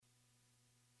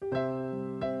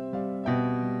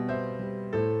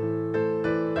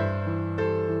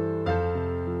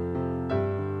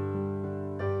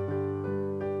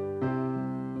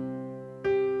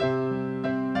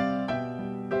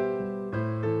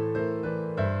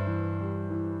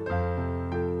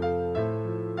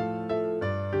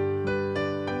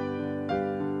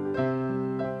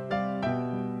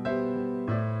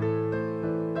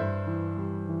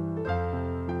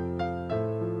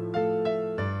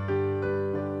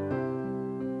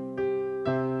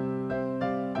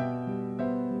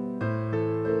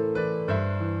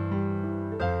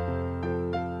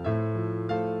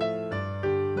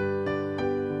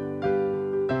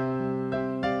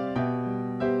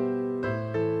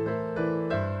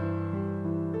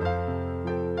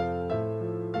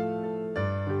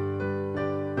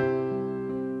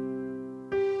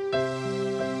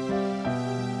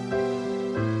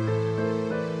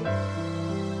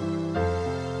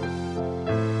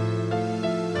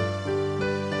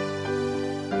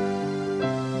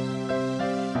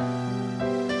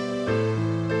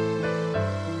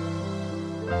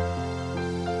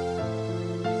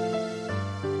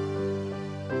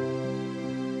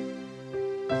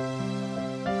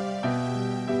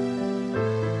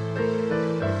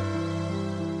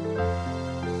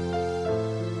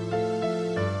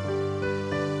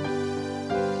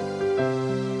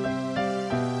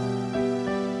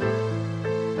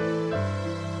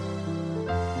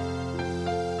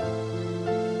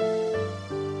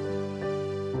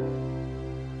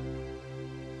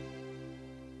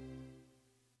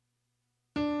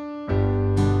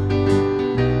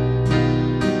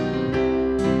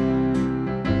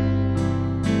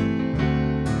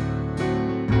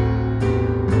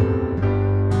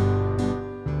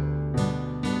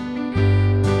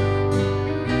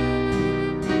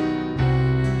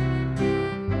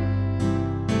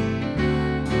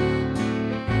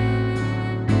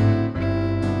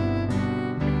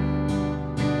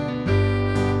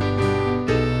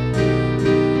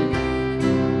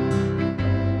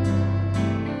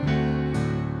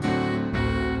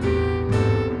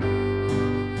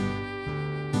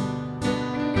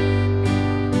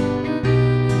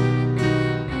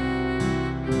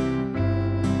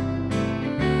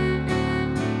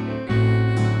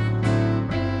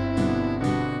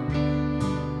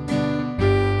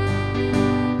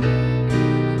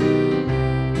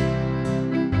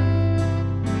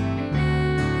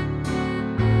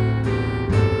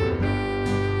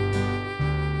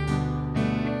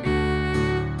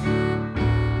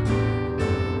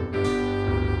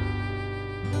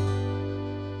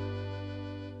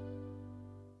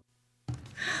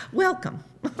Welcome.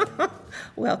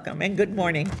 Welcome and good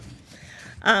morning.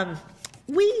 Our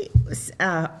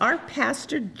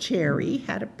pastor Jerry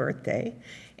had a birthday,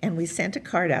 and we sent a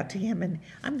card out to him, and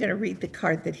I'm going to read the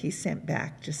card that he sent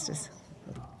back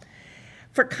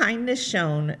for kindness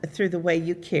shown through the way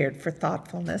you cared, for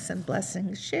thoughtfulness and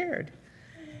blessings shared.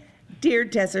 Dear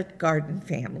Desert Garden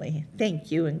family,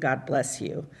 thank you and God bless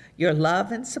you. Your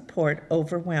love and support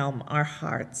overwhelm our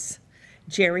hearts.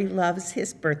 Jerry loves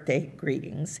his birthday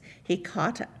greetings. He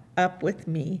caught up with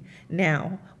me.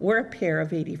 Now we're a pair of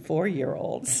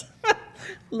 84-year-olds.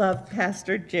 Love,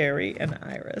 Pastor Jerry and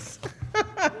Iris.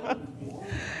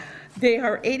 They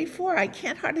are 84. I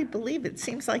can't hardly believe it.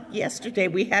 Seems like yesterday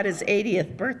we had his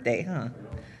 80th birthday, huh?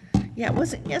 Yeah, it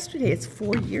wasn't yesterday. It's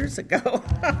 4 years ago.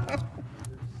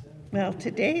 Well,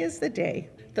 today is the day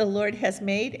the Lord has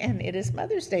made, and it is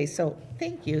Mother's Day, so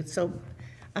thank you. So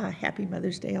happy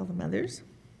Mother's Day, all the mothers.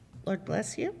 Lord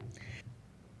bless you.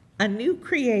 A new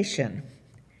creation.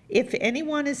 If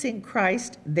anyone is in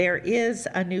Christ, there is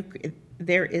a new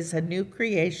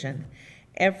creation.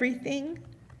 Everything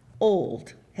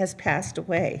old has passed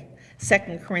away.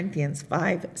 2 Corinthians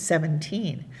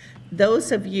 5:17.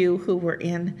 Those of you who were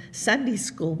in Sunday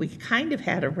school, we kind of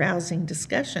had a rousing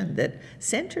discussion that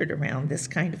centered around this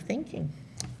kind of thinking,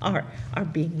 are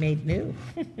being made new.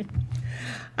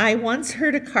 I once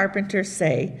heard a carpenter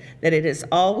say that it is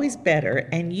always better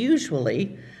and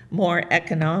usually more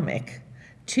economic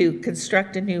to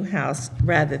construct a new house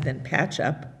rather than patch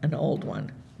up an old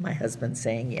one. My husband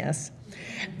saying yes.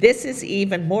 This is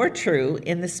even more true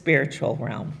in the spiritual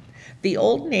realm. The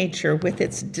old nature, with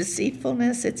its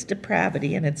deceitfulness, its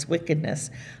depravity, and its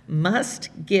wickedness, must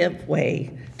give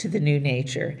way to the new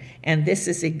nature. And this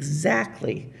is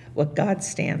exactly what God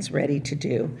stands ready to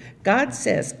do. God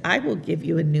says, I will give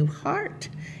you a new heart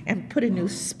and put a new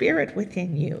spirit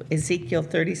within you. Ezekiel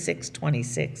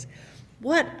 36:26.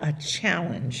 What a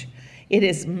challenge. It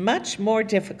is much more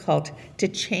difficult to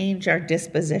change our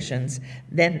dispositions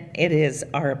than it is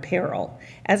our apparel.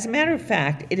 As a matter of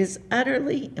fact, it is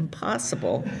utterly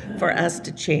impossible for us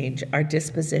to change our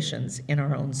dispositions in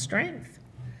our own strength.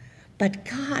 But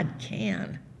God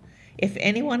can. If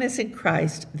anyone is in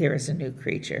Christ, there is a new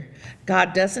creature.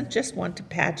 God doesn't just want to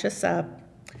patch us up.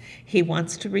 He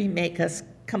wants to remake us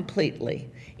completely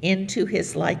into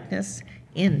his likeness,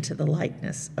 into the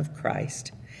likeness of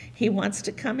Christ. He wants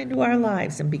to come into our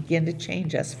lives and begin to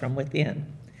change us from within.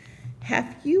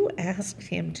 Have you asked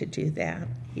him to do that?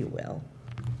 He will.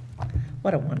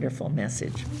 What a wonderful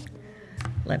message.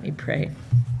 Let me pray.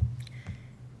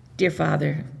 Dear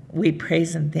Father, we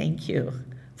praise and thank you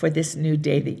for this new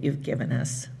day that you've given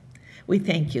us. We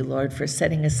thank you, Lord, for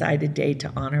setting aside a day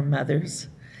to honor mothers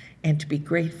and to be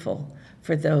grateful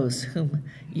for those whom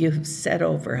you've set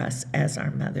over us as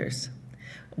our mothers.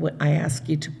 I ask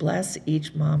you to bless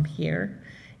each mom here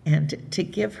and to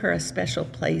give her a special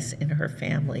place in her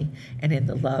family and in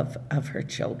the love of her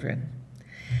children.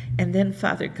 And then,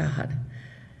 Father God,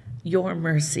 your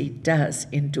mercy does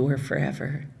endure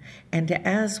forever. And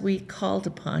as we called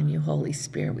upon you, Holy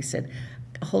Spirit, we said,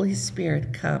 Holy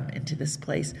Spirit, come into this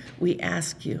place. We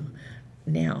ask you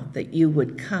now that you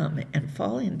would come and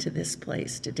fall into this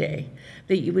place today,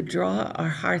 that you would draw our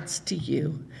hearts to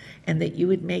you, and that you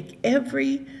would make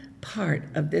every part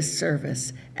of this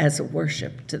service as a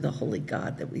worship to the holy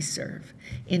God that we serve.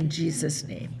 In Jesus'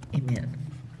 name, amen.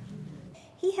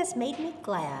 He has made me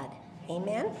glad.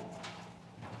 Amen.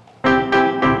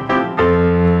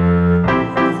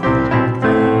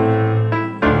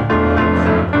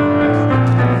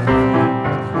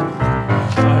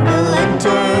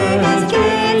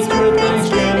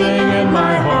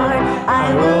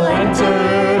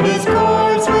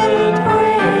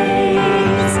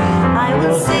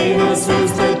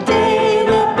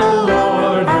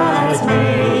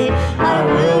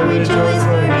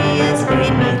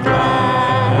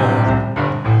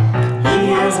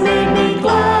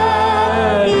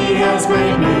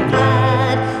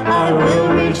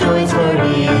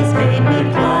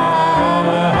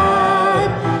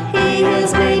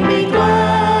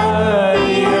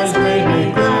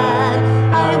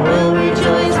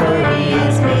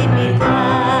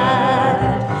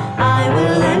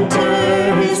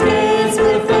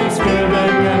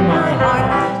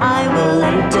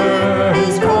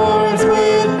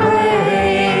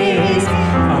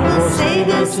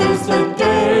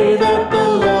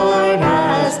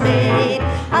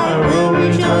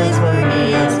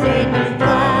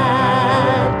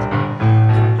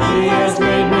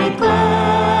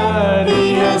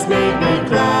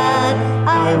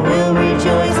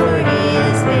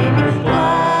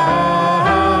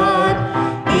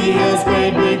 He has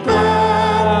made me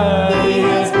glad. He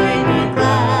has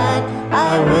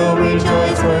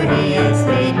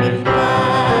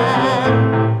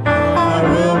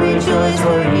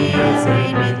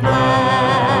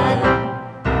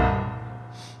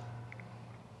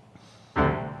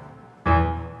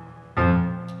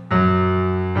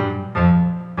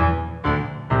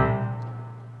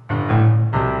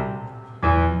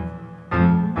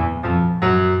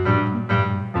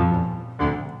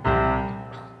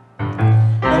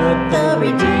the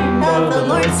redeemed of the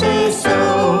Lord say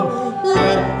so.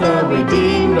 Let the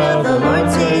redeemed of the Lord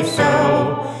say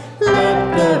so.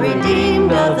 Let the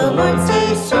redeemed of the Lord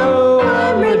say so.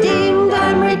 I'm redeemed,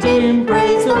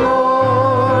 praise the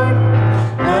Lord.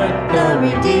 Let the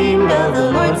redeemed of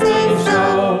the Lord say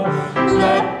so.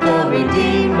 Let the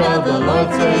redeemed of the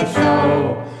Lord say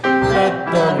so.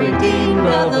 Let the redeemed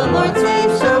of the Lord say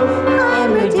so.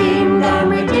 I'm redeemed,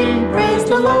 praise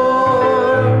the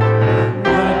Lord.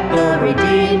 Let the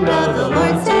redeemed of the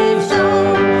Lord say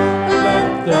so.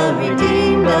 Let the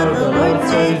redeemed of the Lord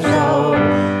say so.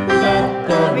 Let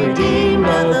the redeemed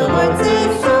of the Lord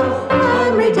say so.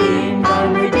 I'm redeemed,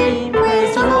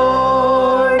 praise the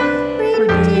Lord.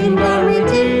 Redeemed,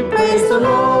 praise the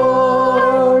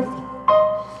Lord.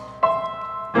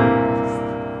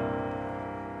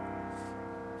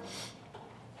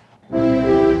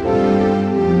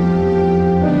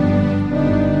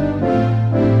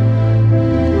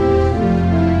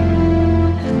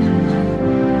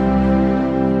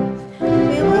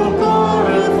 We will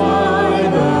glorify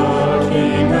the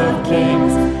King of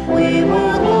Kings. We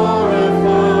will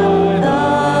glorify the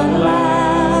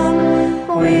Lamb.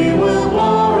 We will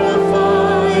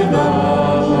glorify the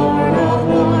Lord of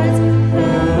Lords,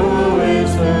 who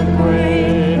is the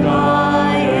great I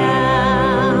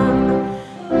am.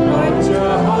 Lord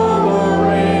Jehovah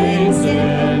reigns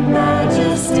in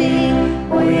majesty.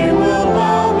 We will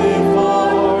bow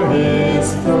before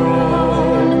his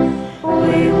throne.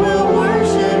 We will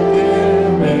worship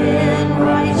him in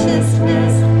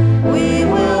righteousness. We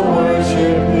will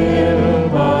worship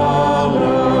him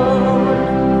alone.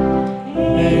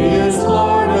 He is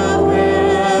Lord of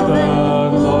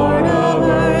heaven, Lord of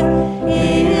earth.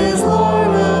 He is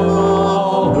Lord of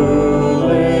all who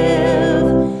live.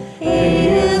 He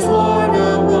is Lord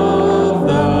above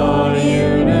the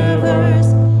universe.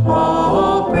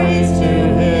 All praise to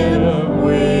him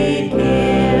we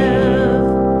give.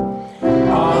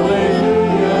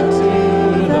 Hallelujah to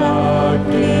the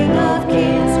King of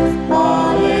Kings.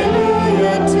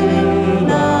 Hallelujah to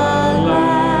the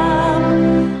Lamb.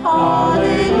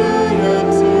 Hallelujah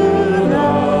to the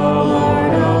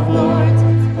Lord of Lords,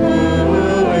 who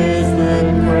is the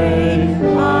great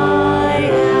I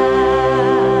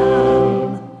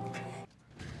am.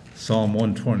 Psalm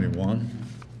 121.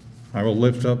 I will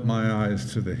lift up my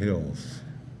eyes to the hills.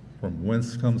 From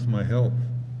whence comes my help?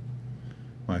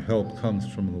 My help comes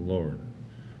from the Lord,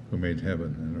 who made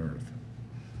heaven and earth.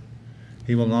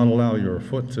 He will not allow your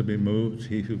foot to be moved.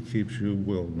 He who keeps you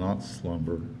will not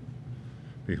slumber.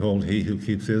 Behold, he who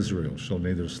keeps Israel shall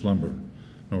neither slumber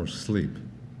nor sleep.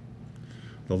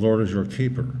 The Lord is your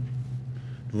keeper.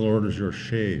 The Lord is your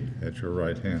shade at your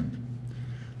right hand.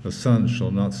 The sun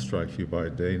shall not strike you by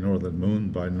day, nor the moon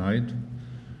by night.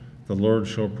 The Lord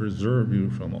shall preserve you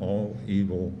from all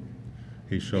evil.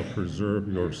 He shall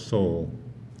preserve your soul.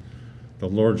 The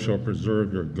Lord shall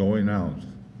preserve your going out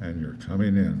and your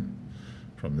coming in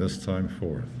from this time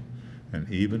forth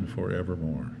and even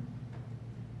forevermore.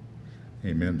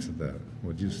 Amen to that.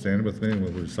 Would you stand with me and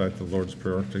we'll recite the Lord's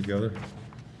Prayer together?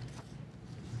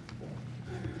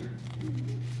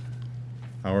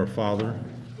 Our Father,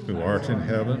 who art in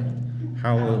heaven,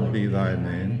 hallowed be thy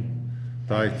name.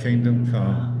 Thy kingdom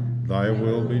come, thy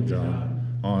will be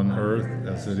done, on earth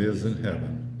as it is in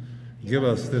heaven. Give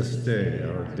us this day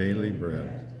our daily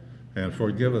bread, and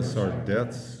forgive us our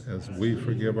debts as we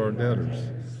forgive our debtors.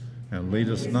 And lead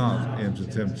us not into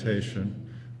temptation,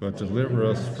 but deliver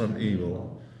us from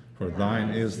evil. For thine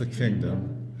is the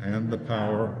kingdom, and the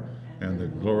power, and the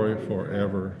glory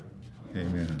forever.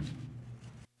 Amen.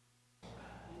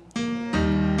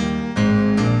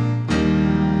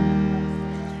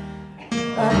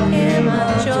 A hymn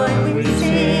of joy we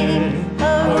sing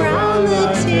around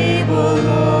the table,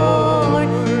 Lord.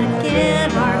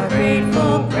 Again our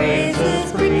grateful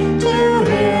praises bring to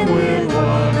him with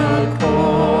one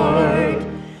accord.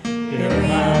 Here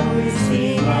have we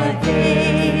seen thy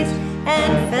face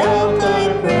and felt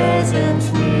thy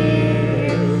presence near.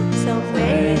 So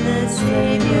may the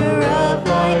Savior of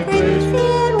thy grace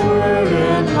in word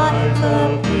and life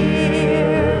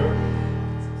appear.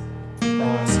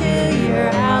 To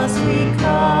your house we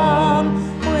come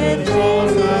with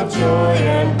songs of joy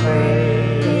and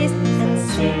praise, and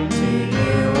sing to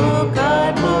you, O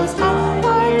God most high,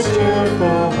 our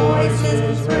cheerful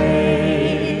voices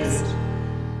raised.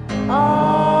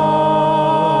 Amen.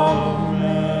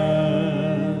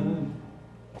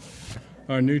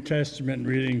 Our New Testament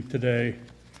reading today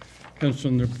comes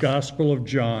from the Gospel of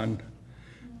John,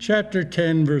 chapter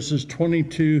 10, verses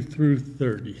 22 through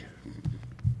 30.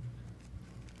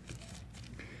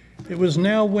 It was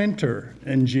now winter,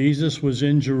 and Jesus was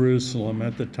in Jerusalem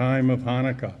at the time of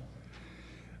Hanukkah,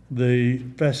 the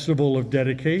festival of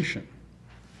dedication.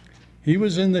 He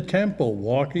was in the temple,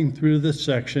 walking through the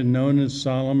section known as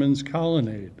Solomon's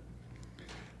Colonnade.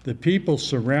 The people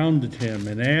surrounded him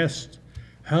and asked,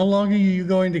 "How long are you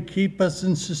going to keep us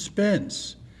in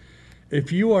suspense?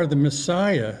 If you are the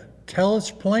Messiah, tell us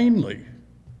plainly."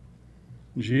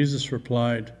 Jesus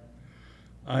replied,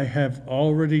 "I have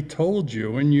already told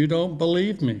you, and you don't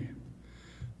believe me.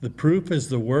 The proof is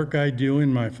the work I do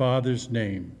in my Father's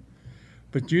name.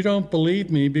 But you don't believe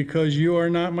me because you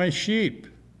are not my sheep.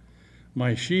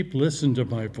 My sheep listen to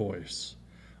my voice.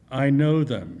 I know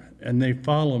them, and they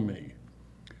follow me.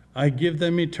 I give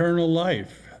them eternal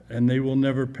life, and they will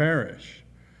never perish.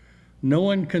 No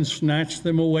one can snatch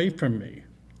them away from me.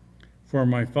 For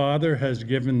my Father has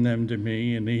given them to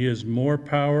me, and he is more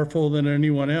powerful than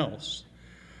anyone else.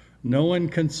 No one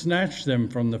can snatch them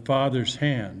from the Father's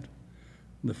hand.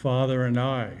 The Father and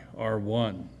I are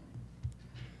one."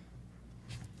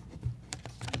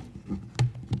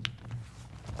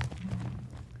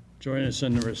 Join us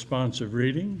in the responsive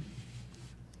reading.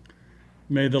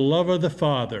 May the love of the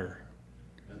Father,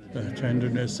 the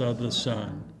tenderness of the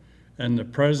Son, and the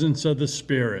presence of the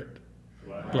Spirit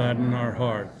gladden our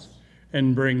hearts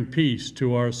and bring peace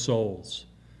to our souls,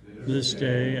 this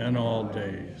day and all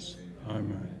days.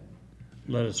 Amen.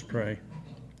 Let us pray.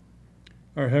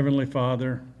 Our Heavenly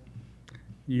Father,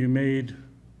 you made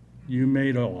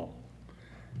all.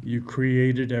 You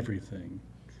created everything.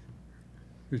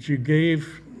 But you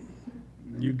gave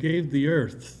the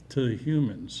earth to the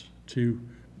humans.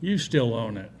 You still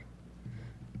own it,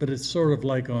 but it's sort of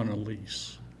like on a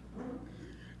lease.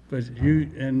 But you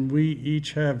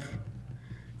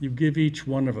give each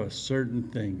one of us certain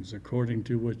things according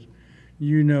to what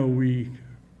you know we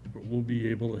will be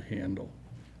able to handle.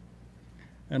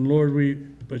 And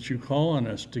Lord, but you call on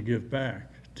us to give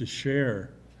back, to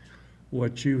share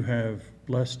what you have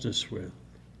blessed us with.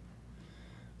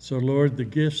 So Lord, the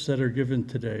gifts that are given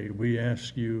today, we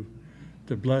ask you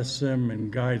to bless them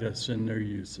and guide us in their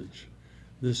usage.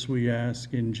 This we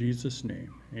ask in Jesus'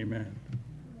 name. Amen.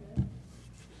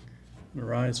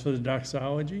 Rise for the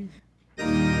doxology.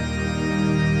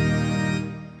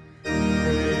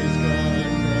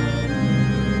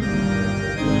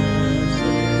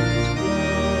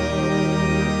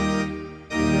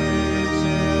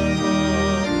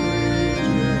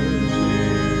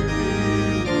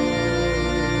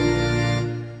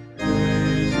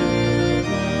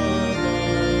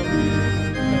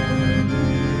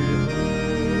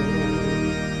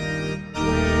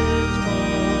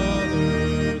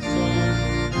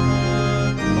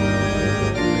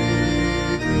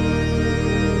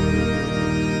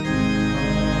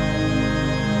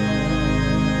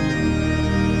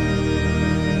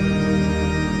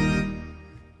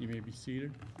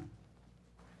 Seated.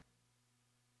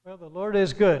 Well, the Lord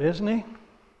is good, isn't he?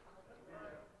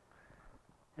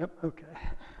 Yep, okay.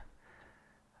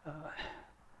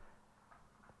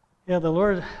 The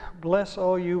Lord bless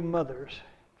all you mothers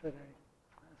today.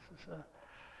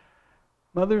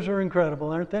 Mothers are incredible,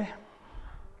 aren't they?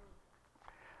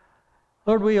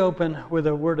 Lord, we open with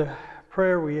a word of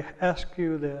prayer. We ask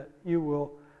you that you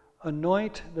will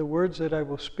anoint the words that I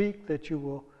will speak, that you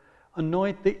will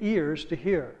anoint the ears to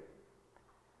hear.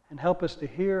 And help us to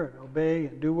hear and obey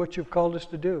and do what you've called us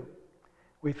to do.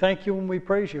 We thank you and we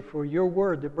praise you for your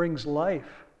word that brings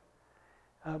life,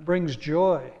 brings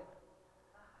joy,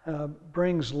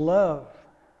 brings love,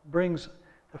 brings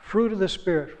the fruit of the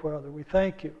Spirit, Father. We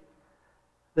thank you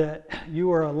that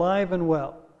you are alive and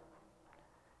well.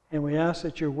 And we ask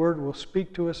that your word will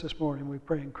speak to us this morning. We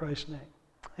pray in Christ's name.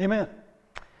 Amen.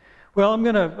 Well, I'm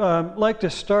going to like to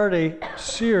start a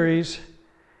series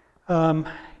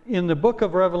in the book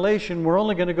of Revelation. We're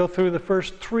only going to go through the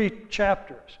first 3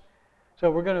 chapters.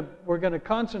 So we're going to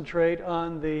concentrate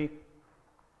on the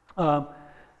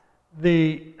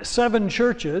 7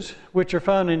 churches, which are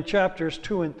found in chapters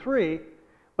 2 and 3.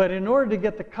 But in order to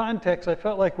get the context, I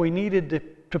felt like we needed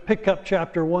to pick up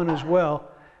chapter 1 as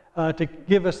well to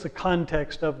give us the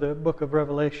context of the book of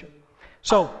Revelation.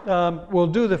 So we'll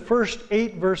do the first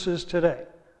 8 verses today.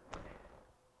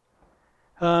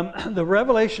 The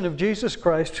revelation of Jesus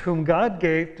Christ, whom God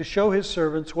gave to show his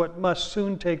servants what must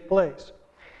soon take place.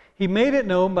 He made it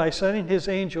known by sending his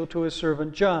angel to his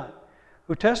servant John,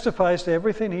 who testifies to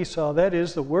everything he saw, that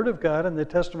is, the word of God and the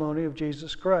testimony of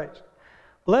Jesus Christ.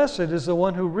 Blessed is the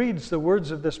one who reads the words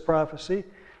of this prophecy,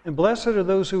 and blessed are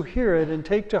those who hear it and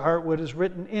take to heart what is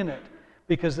written in it,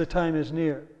 because the time is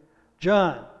near.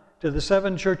 John, to the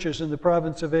 7 churches in the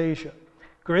province of Asia.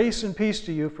 Grace and peace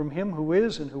to you from him who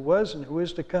is and who was and who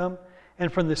is to come,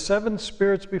 and from the seven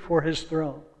spirits before his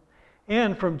throne,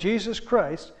 and from Jesus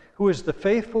Christ, who is the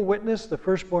faithful witness, the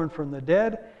firstborn from the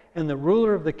dead, and the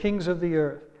ruler of the kings of the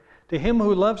earth. To him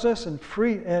who loves us and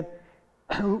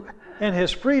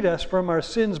has freed us from our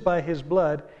sins by his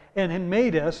blood, and had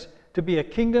made us to be a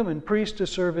kingdom and priests to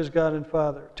serve his God and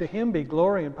Father. To him be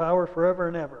glory and power forever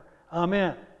and ever.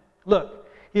 Amen. Look,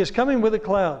 he is coming with the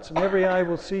clouds, and every eye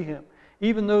will see him,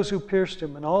 even those who pierced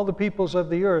him, and all the peoples of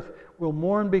the earth will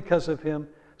mourn because of him.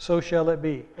 So shall it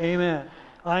be. Amen.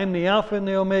 I am the Alpha and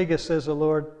the Omega, says the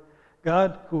Lord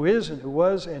God, who is and who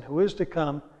was and who is to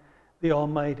come, the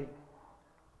Almighty.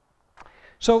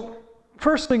 So,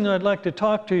 first thing I'd like to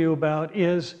talk to you about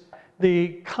is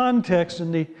the context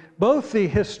and both the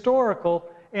historical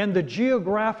and the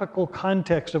geographical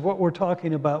context of what we're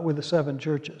talking about with the seven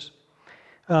churches.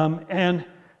 And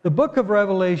the book of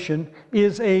Revelation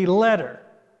is a letter.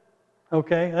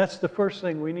 Okay, that's the first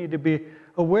thing we need to be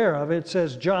aware of. It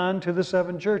says John to the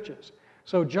seven churches.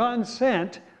 So John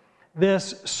sent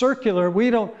this circular. We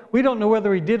don't know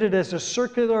whether he did it as a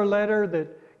circular letter that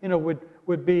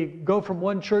would go from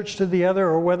one church to the other,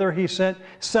 or whether he sent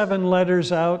 7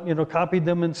 letters out, copied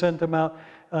them and sent them out.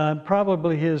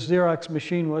 Probably his Xerox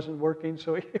machine wasn't working,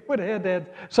 so he would have had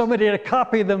somebody to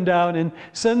copy them down and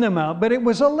send them out. But it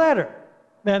was a letter,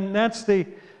 and that's the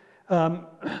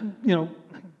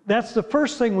that's the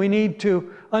first thing we need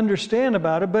to understand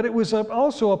about it. But it was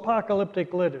also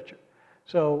apocalyptic literature,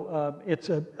 so it's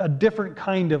a different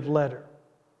kind of letter.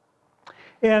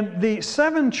 And the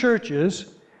 7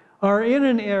 churches are in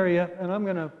an area, and I'm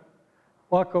going to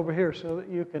walk over here so that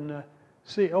you can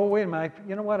see. Oh, wait a minute.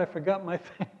 You know what? I forgot my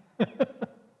thing.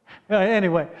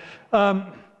 Anyway,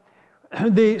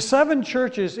 the 7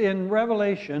 churches in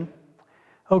Revelation,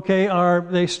 okay,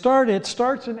 it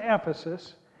starts in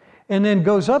Ephesus and then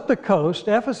goes up the coast.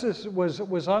 Ephesus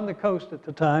was on the coast at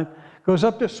the time. Goes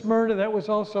up to Smyrna, that was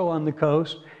also on the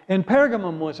coast. And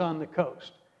Pergamum was on the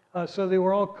coast. So they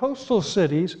were all coastal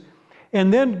cities.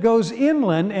 And then goes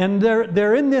inland, and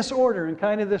they're in this order, in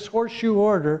kind of this horseshoe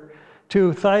order,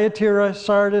 to Thyatira,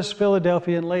 Sardis,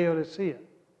 Philadelphia, and Laodicea.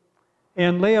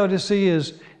 And Laodicea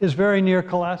is very near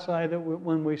Colossae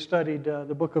when we studied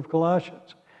the book of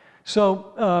Colossians.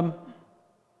 So,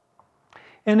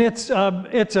 and it's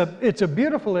a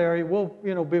beautiful area.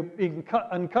 We'll be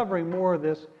uncovering more of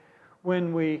this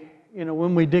when we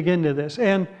dig into this.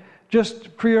 And just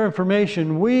for your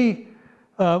information,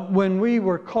 when we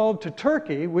were called to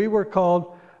Turkey, we were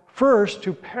called first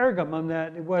to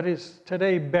Pergamum, what is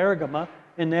today Bergama,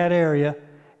 in that area.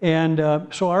 And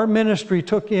so our ministry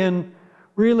took in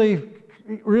really,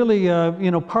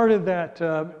 part of that,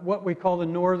 what we call the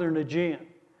Northern Aegean.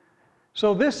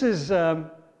 So this is,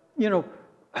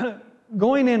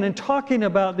 going in and talking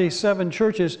about these 7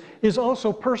 churches is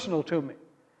also personal to me,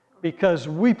 because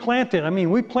we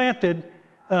planted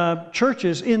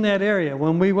churches in that area.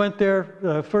 When we went there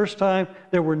the first time,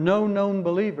 there were no known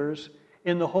believers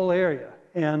in the whole area,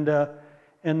 and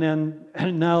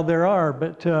now there are.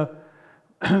 But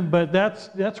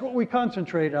that's what we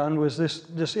concentrate on, was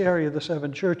this area of the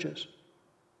 7 churches.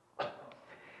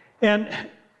 And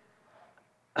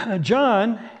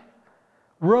John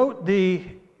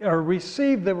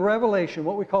received the revelation,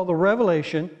 what we call the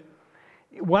revelation,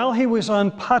 while he was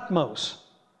on Patmos,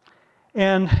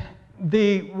 and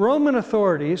the Roman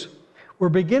authorities were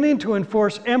beginning to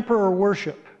enforce emperor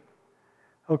worship.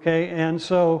 Okay, and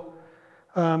so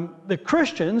the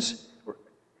Christians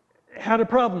had a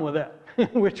problem with that,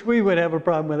 which we would have a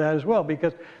problem with that as well,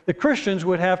 because the Christians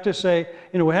would have to say,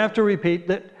 would have to repeat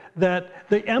that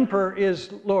the emperor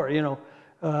is Lord,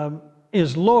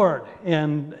 is Lord,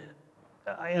 and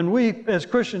we as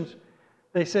Christians,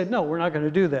 they said, no, we're not going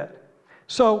to do that.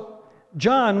 So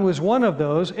John was one of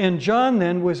those, and John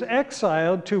then was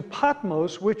exiled to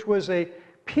Patmos, which was a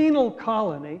penal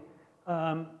colony.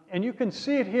 And you can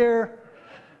see it here.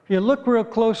 If you look real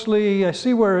closely, I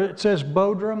see where it says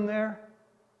Bodrum there,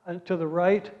 to the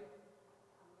right.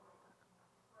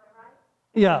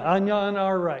 Yeah, on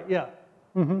our right, yeah.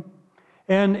 Mm-hmm.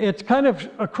 And it's kind of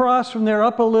across from there,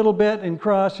 up a little bit and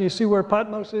across. You see where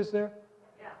Patmos is there?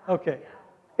 Yeah. Okay.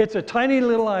 It's a tiny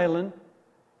little island,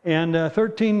 and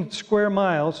 13 square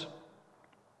miles.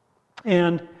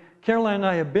 And Caroline and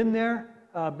I have been there,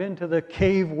 been to the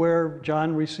cave where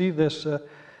John received this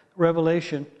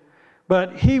revelation.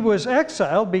 But he was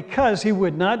exiled because he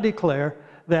would not declare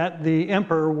that the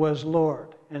emperor was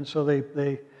Lord. And so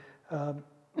they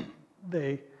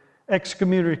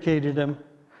excommunicated him.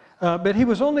 But he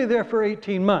was only there for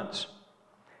 18 months.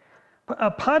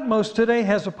 Patmos today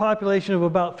has a population of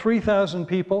about 3,000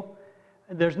 people.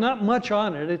 There's not much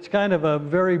on it. It's kind of a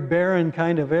very barren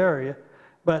kind of area.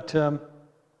 But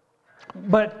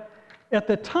at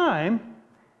the time,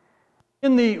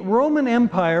 in the Roman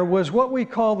Empire was what we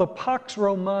call the Pax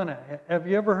Romana. Have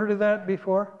you ever heard of that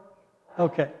before?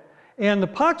 Okay. And the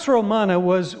Pax Romana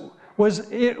was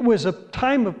a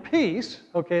time of peace.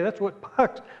 Okay, that's what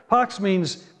Pax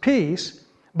means, peace,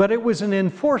 but it was an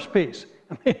enforced peace.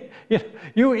 I mean,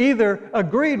 you either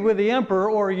agreed with the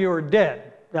emperor or you were dead.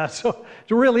 So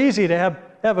it's real easy to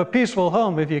have a peaceful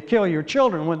home if you kill your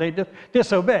children when they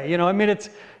disobey. I mean, it's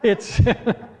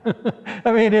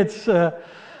I mean,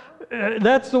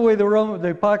 that's the way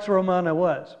the Pax Romana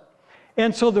was.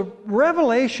 And so the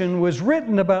Revelation was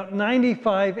written about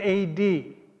 95 AD,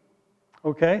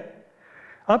 okay?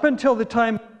 Up until the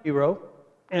time of Nero,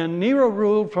 and Nero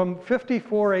ruled from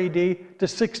 54 AD to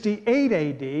 68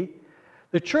 AD,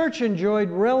 the church enjoyed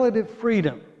relative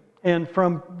freedom and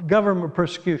from government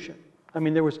persecution. I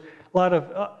mean, there was a lot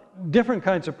of different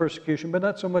kinds of persecution, but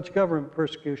not so much government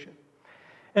persecution.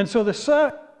 And so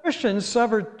the Christians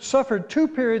suffered two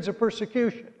periods of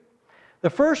persecution. The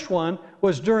first one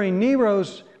was during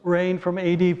Nero's reign from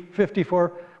AD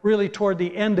 54, really toward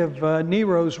the end of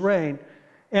Nero's reign.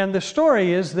 And the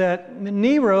story is that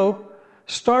Nero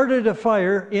started a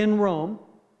fire in Rome,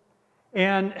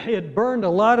 and it burned a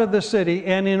lot of the city,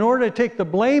 and in order to take the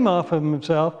blame off of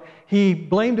himself, he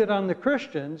blamed it on the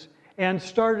Christians and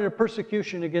started a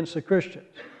persecution against the Christians.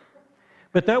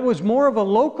 But that was more of a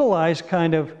localized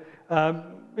kind of,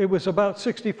 it was about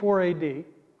 64 AD.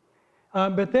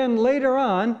 But then later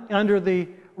on, under the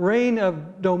reign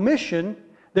of Domitian,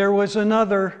 there was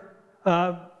another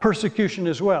persecution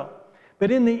as well. But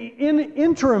in the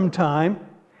interim time,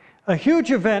 a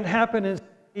huge event happened in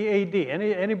 70 AD.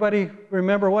 Anybody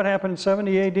remember what happened in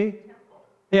 70 AD?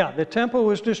 Yeah, the temple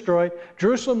was destroyed.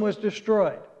 Jerusalem was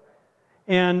destroyed.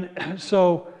 And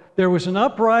so there was an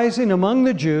uprising among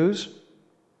the Jews.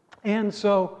 And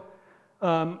so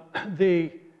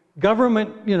the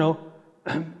government,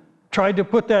 tried to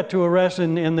put that to rest,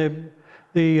 and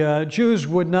the Jews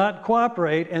would not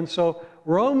cooperate. And so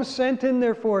Rome sent in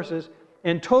their forces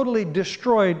and totally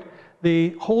destroyed the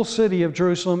whole city of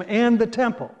Jerusalem and the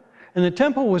temple. And the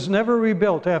temple was never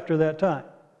rebuilt after that time.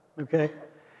 Okay?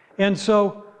 And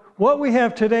so what we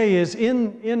have today is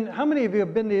how many of you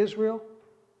have been to Israel?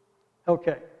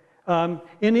 Okay.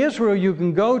 In Israel, you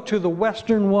can go to the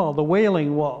Western Wall, the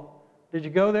Wailing Wall. Did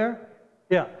you go there?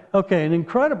 Yeah. Okay. And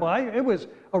incredible. It was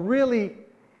a really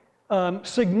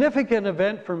significant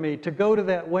event for me to go to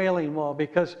that Wailing Wall,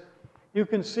 because you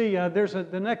can see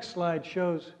the next slide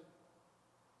shows.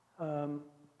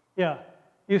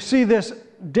 You see this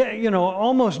day,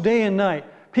 almost day and night.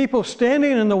 People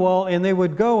standing in the wall, and they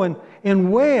would go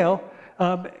and wail,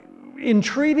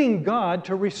 entreating God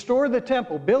to restore the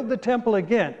temple, build the temple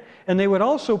again. And they would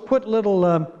also put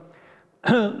little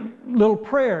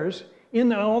prayers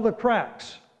in all the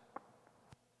cracks.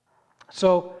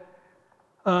 So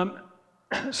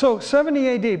 70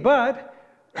 AD. But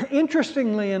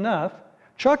interestingly enough,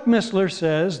 Chuck Missler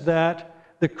says that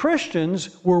the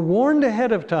Christians were warned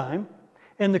ahead of time,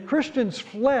 and the Christians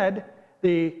fled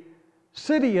the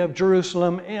city of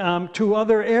Jerusalem to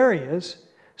other areas,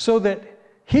 so that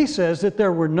he says that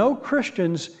there were no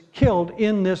Christians killed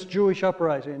in this Jewish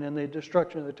uprising and the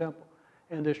destruction of the temple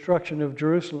and destruction of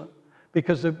Jerusalem,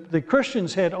 because the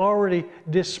Christians had already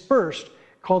dispersed,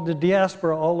 called the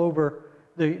diaspora, all over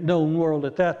the known world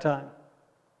at that time.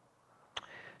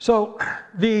 So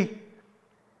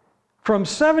from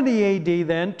 70 AD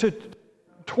then to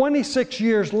 26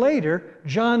 years later,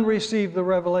 John received the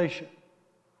revelation.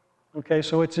 Okay,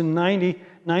 so it's in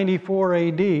 94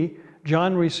 AD.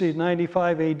 John received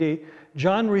 95 AD.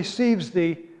 John receives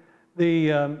the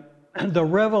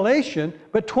revelation,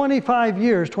 but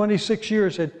 26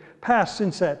 years had passed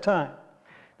since that time.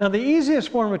 Now, the easiest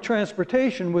form of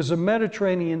transportation was the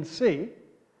Mediterranean Sea,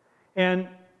 and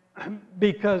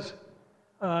because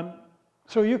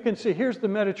so you can see, here's the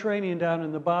Mediterranean down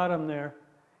in the bottom there.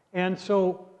 And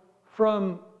so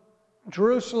from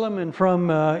Jerusalem and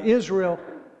from Israel,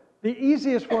 the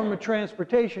easiest form of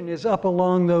transportation is up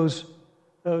along those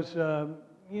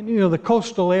the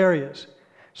coastal areas.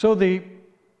 So the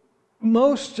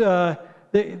most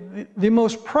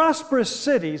prosperous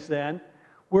cities then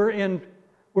were in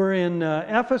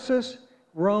Ephesus,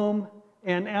 Rome,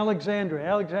 and Alexandria.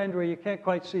 Alexandria you can't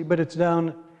quite see, but it's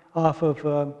down off of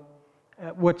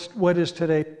what is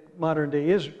today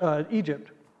modern-day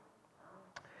Egypt.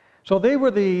 So they were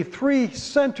the three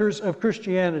centers of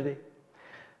Christianity.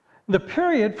 The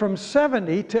period from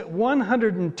 70 to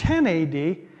 110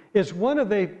 AD is one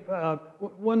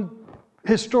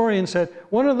historian said,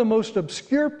 one of the most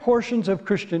obscure portions of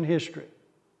Christian history.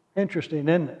 Interesting,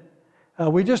 isn't it?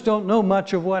 We just don't know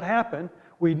much of what happened.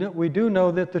 We do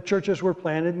know that the churches were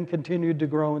planted and continued to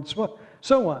grow and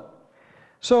so on.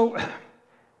 So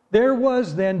there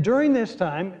was then, during this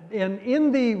time, and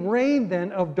in the reign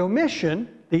then of Domitian,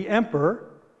 the emperor,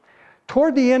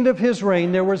 toward the end of his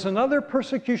reign, there was another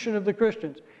persecution of the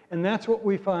Christians. And that's what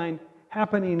we find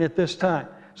happening at this time.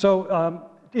 So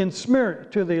in Smyrna,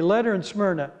 to the letter in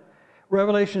Smyrna,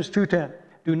 Revelations 2:10,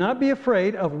 do not be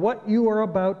afraid of what you are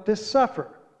about to suffer.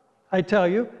 I tell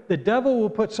you, the devil will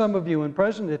put some of you in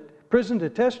prison to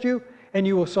test you, and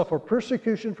you will suffer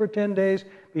persecution for 10 days.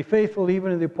 Be faithful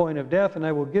even to the point of death, and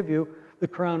I will give you the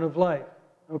crown of life.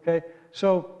 Okay?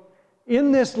 So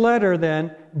in this letter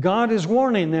then, God is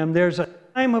warning them there's a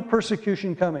time of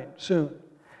persecution coming soon.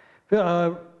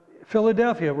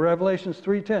 Philadelphia, Revelations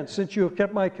 3:10, since you have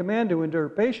kept my command to endure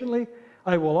patiently,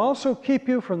 I will also keep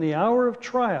you from the hour of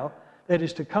trial that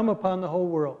is to come upon the whole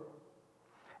world.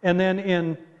 And then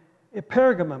in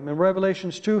Pergamum, in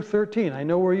Revelations 2:13, I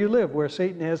know where you live, where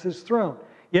Satan has his throne.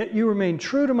 Yet you remain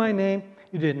true to my name.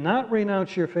 You did not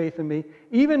renounce your faith in me,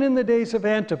 even in the days of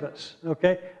Antipas.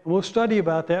 Okay? And we'll study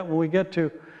about that when we get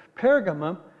to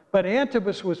Pergamum. But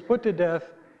Antipas was put to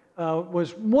death,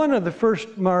 was one of the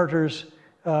first martyrs,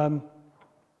 in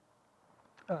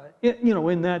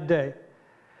that day.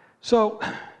 So,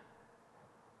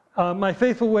 my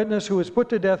faithful witness who was put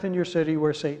to death in your city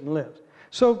where Satan lives.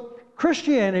 So,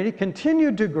 Christianity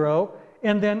continued to grow,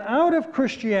 and then out of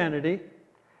Christianity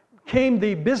came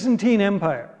the Byzantine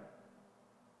Empire.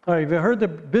 All right, have you heard the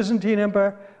Byzantine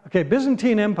Empire? Okay,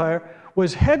 Byzantine Empire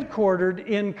was headquartered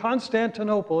in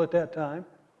Constantinople at that time,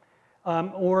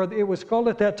 or it was called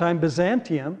at that time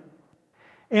Byzantium.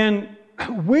 And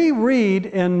we read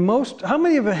in how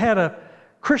many of you had a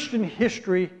Christian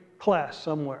history class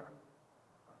somewhere?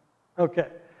 Okay.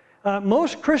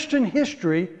 Most Christian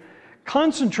history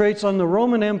concentrates on the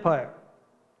Roman Empire.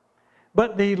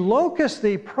 But the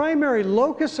primary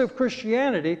locus of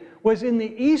Christianity was in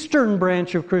the eastern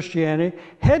branch of Christianity,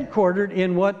 headquartered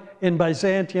in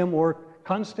Byzantium or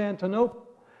Constantinople.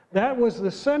 That was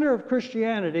the center of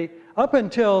Christianity up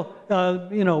until,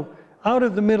 out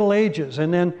of the Middle Ages.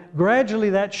 And then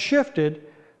gradually that shifted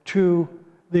to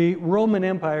the Roman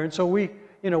Empire. And so we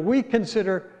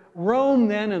consider Rome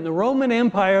then and the Roman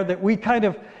Empire that we kind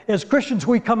of, as Christians,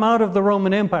 we come out of the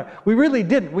Roman Empire. We really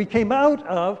didn't. We came out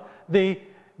of the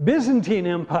Byzantine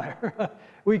Empire.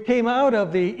 We came out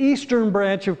of the eastern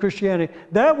branch of Christianity.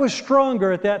 That was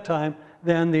stronger at that time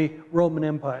than the Roman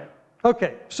Empire.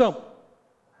 Okay, so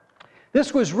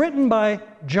this was written by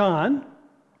John,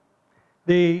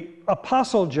 the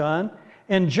Apostle John,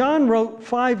 and John wrote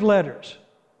 5 letters.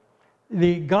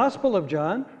 The Gospel of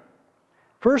John,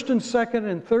 1st and 2nd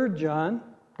and 3rd John,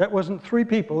 that wasn't 3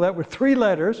 people, that were 3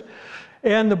 letters,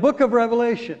 and the book of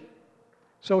Revelation.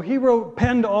 So he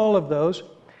penned all of those.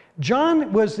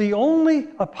 John was the only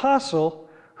apostle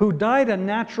who died a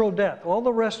natural death. All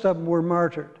the rest of them were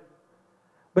martyred.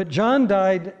 But John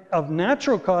died of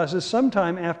natural causes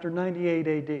sometime after 98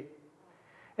 AD.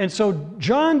 And so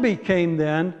John became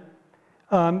then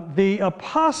the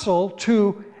apostle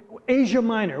to Asia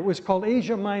Minor. It was called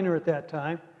Asia Minor at that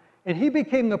time. And he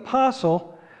became the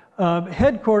apostle,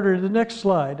 headquartered, the next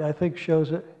slide I think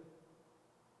shows it.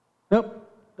 Nope,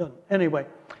 done. Anyway,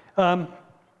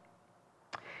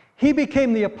 he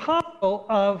became the apostle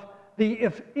of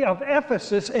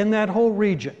Ephesus and that whole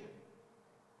region.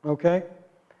 Okay?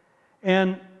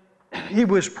 And he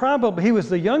was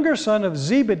the younger son of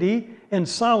Zebedee and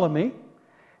Salome.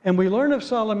 And we learn of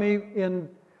Salome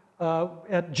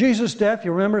at Jesus' death.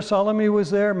 You remember Salome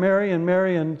was there, Mary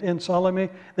and Salome.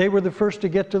 They were the first to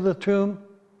get to the tomb.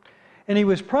 And he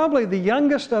was probably the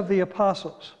youngest of the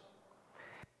apostles.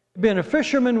 He'd been a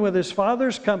fisherman with his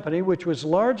father's company, which was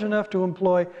large enough to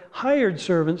employ hired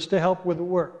servants to help with the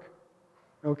work.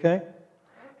 Okay?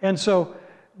 And so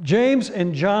James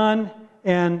and John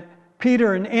and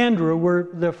Peter and Andrew were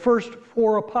the first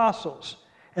 4 apostles.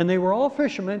 And they were all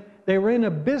fishermen. They were in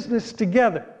a business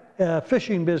together, a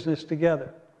fishing business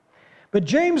together. But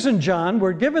James and John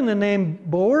were given the name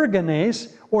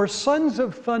Boanerges, or sons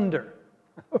of thunder.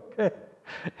 Okay?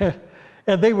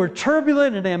 And they were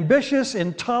turbulent and ambitious,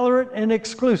 intolerant and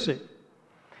exclusive.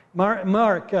 Mark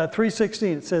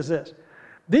 3:16, it says this.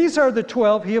 These are the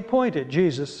 12 he appointed,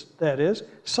 Jesus, that is,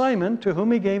 Simon, to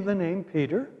whom he gave the name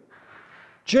Peter,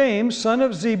 James, son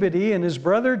of Zebedee, and his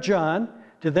brother John,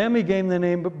 to them he gave the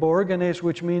name Boanerges,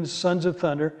 which means sons of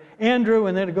thunder, Andrew,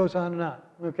 and then it goes on and on,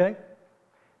 okay?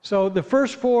 So the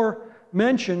first 4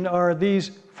 mentioned are these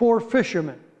 4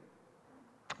 fishermen.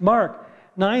 Mark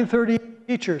 9:30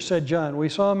 "Teacher," said John, "we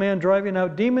saw a man driving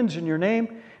out demons in your name,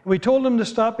 and we told him to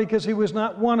stop because he was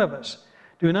not one of us."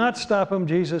 "Do not stop him,"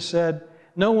 Jesus said.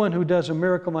 "No one who does a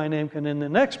miracle in my name can in the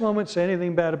next moment say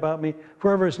anything bad about me.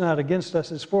 Whoever is not against us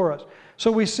is for us."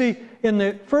 So we see in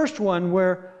the first one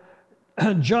where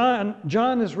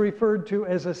John is referred to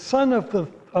as a son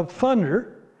of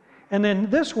thunder, and then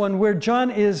this one where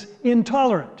John is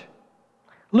intolerant.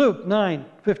 Luke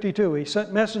 9:52, he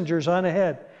sent messengers on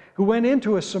ahead who went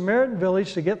into a Samaritan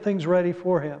village to get things ready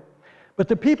for him. But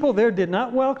the people there did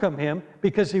not welcome him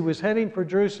because he was heading for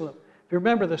Jerusalem. If you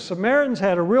remember, the Samaritans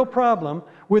had a real problem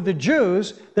with the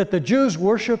Jews, that the Jews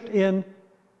worshiped in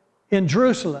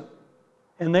Jerusalem.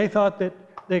 And they thought that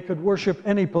they could worship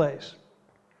any place.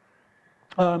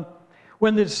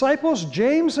 When the disciples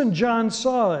James and John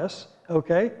saw this,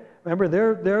 okay, remember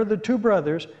they're the two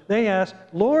brothers, they asked,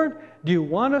 "Lord, do you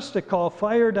want us to call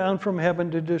fire down from heaven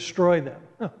to destroy them?"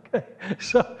 Okay,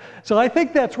 so I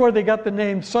think that's where they got the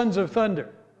name Sons of Thunder.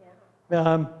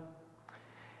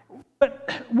 But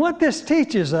what this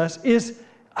teaches us is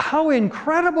how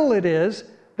incredible it is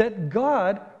that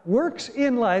God works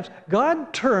in lives.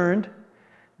 God turned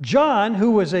John,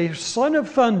 who was a son of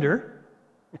thunder,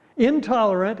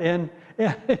 intolerant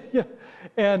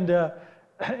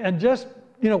and just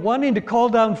wanting to call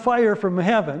down fire from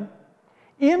heaven,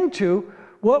 into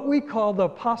what we call the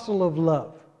apostle of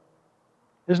love.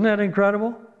 Isn't that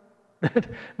incredible?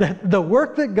 that the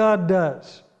work that God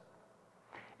does.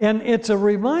 And it's a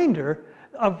reminder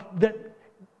of that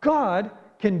God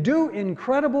can do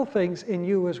incredible things in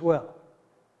you as well.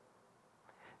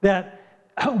 That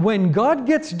when God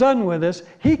gets done with us,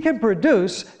 He can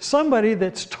produce somebody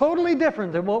that's totally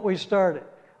different than what we started.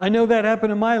 I know that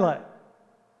happened in my life.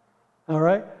 All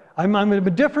right? I'm a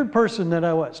different person than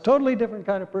I was. Totally different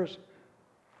kind of person.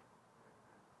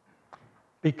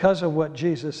 Because of what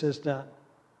Jesus has done.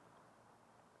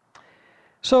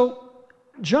 So,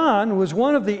 John was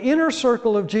one of the inner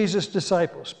circle of Jesus'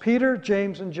 disciples, Peter,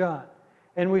 James, and John.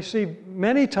 And we see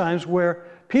many times where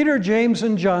Peter, James,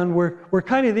 and John were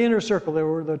kind of the inner circle. There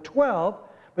were the 12,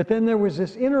 but then there was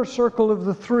this inner circle of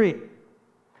the 3.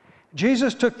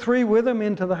 Jesus took 3 with him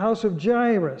into the house of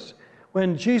Jairus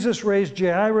when Jesus raised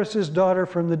Jairus' daughter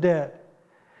from the dead.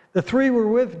 The 3 were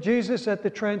with Jesus at the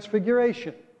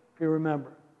Transfiguration, if you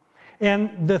remember.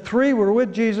 And the 3 were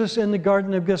with Jesus in the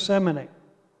Garden of Gethsemane.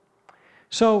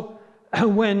 So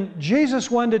when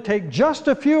Jesus wanted to take just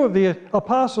a few of the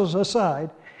apostles aside,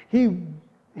 he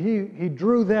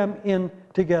drew them in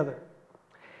together.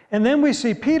 And then we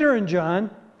see Peter and John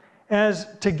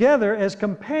together as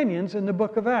companions in the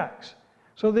book of Acts.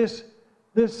 So this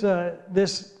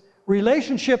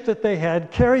relationship that they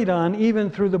had carried on even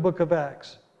through the book of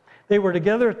Acts. They were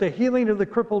together at the healing of the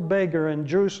crippled beggar in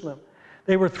Jerusalem.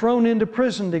 They were thrown into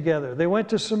prison together. They went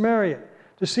to Samaria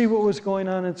to see what was going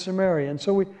on in Samaria. And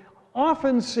so we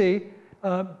often see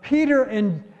Peter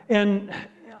and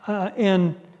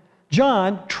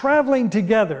John traveling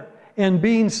together and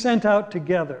being sent out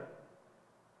together.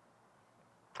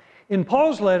 In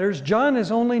Paul's letters, John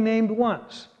is only named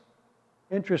once.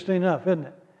 Interesting enough, isn't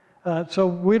it? So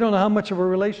we don't know how much of a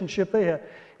relationship they had.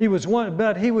 He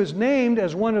was named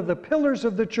as one of the pillars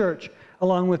of the church,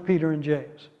 along with Peter and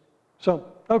James. So,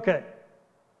 okay.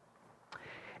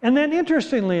 And then,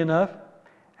 interestingly enough,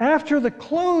 after the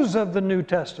close of the New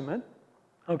Testament,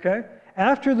 okay,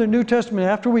 after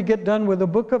we get done with the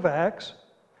book of Acts,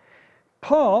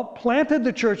 Paul planted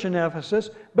the church in Ephesus,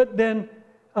 but then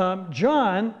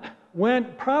John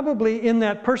went probably in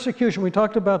that persecution. We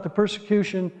talked about the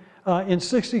persecution in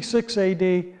 66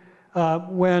 AD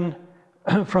when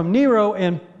from Nero,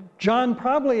 and John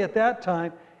probably at that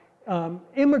time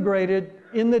immigrated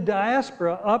in the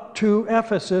diaspora up to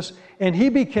Ephesus, and he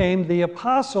became the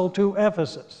apostle to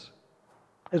Ephesus,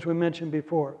 as we mentioned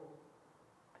before.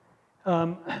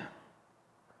 And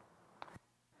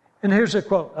here's a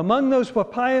quote. "Among those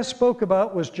Papias spoke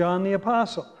about was John the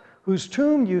Apostle, whose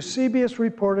tomb Eusebius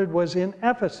reported was in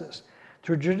Ephesus.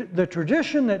 The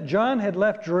tradition that John had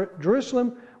left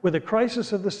Jerusalem with the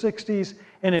crisis of the 60s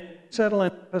and had settled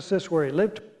in Ephesus, where he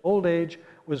lived to old age,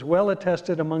 was well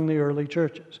attested among the early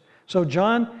churches." So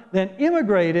John then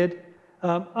immigrated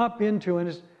up into,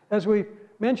 and as we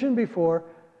mentioned before,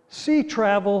 sea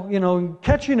travel,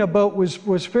 catching a boat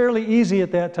was fairly easy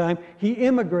at that time. He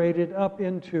immigrated up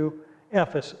into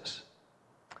Ephesus.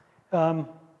 And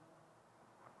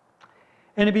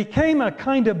he became a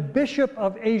kind of bishop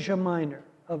of Asia Minor,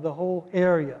 of the whole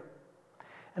area.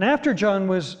 And after John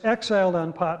was exiled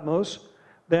on Patmos,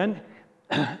 then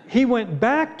he went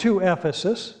back to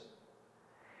Ephesus,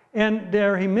 and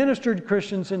there he ministered to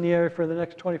Christians in the area for the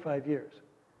next 25 years.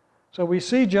 So we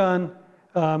see John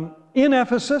in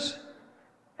Ephesus,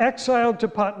 exiled to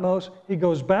Patmos. He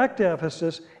goes back to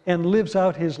Ephesus and lives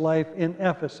out his life in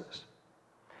Ephesus.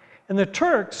 And the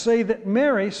Turks say that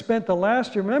Mary spent the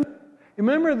last year.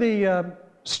 Remember the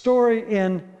story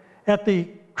at the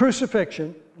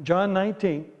crucifixion, John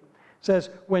 19, says,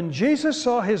 when Jesus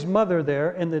saw his mother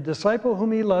there and the disciple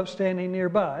whom he loved standing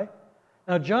nearby.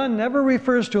 Now, John never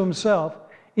refers to himself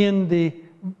in the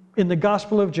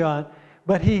Gospel of John,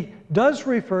 but he does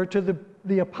refer to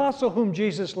the apostle whom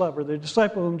Jesus loved, or the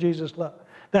disciple whom Jesus loved.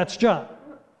 That's John.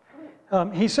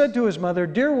 He said to his mother,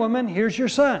 "Dear woman, here's your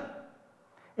son."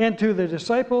 And to the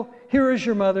disciple, "Here is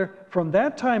your mother." From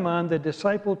that time on, the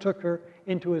disciple took her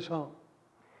into his home.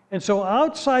 And so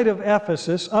outside of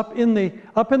Ephesus, up in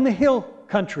the hill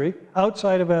country,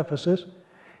 outside of Ephesus,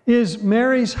 is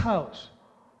Mary's house.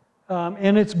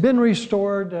 And it's been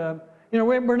restored.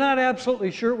 We're not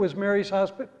absolutely sure it was Mary's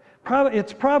house, but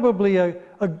it's probably the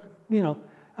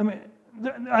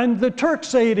Turks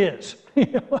say it is.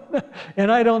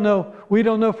 And I don't know, we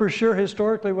don't know for sure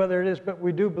historically whether it is, but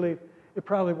we do believe it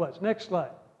probably was. Next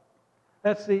slide.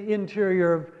 That's the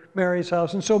interior of Mary's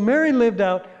house. And so Mary lived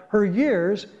out her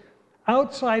years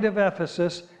outside of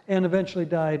Ephesus and eventually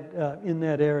died in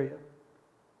that area.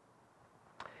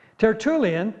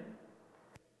 Tertullian,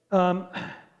 a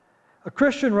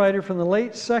Christian writer from the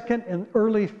late 2nd and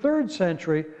early 3rd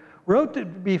century, wrote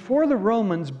that before the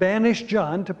Romans banished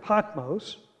John to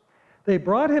Patmos, they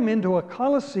brought him into a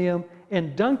Colosseum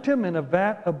and dunked him in a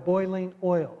vat of boiling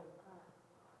oil.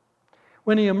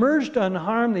 When he emerged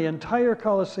unharmed, the entire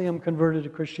Colosseum converted to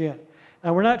Christianity.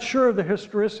 Now, we're not sure of the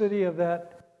historicity of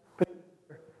that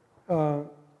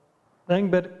thing,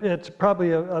 but it's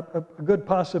probably a good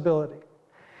possibility.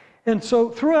 And so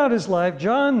throughout his life,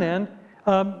 John then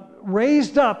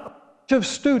raised up a bunch of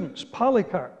students.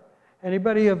 Polycarp.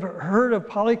 Anybody have heard of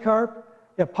Polycarp?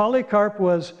 Yeah, Polycarp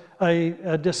was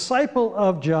a disciple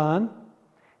of John,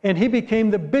 and he became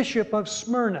the bishop of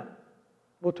Smyrna.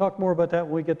 We'll talk more about that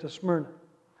when we get to Smyrna.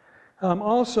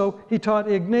 Also, he taught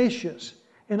Ignatius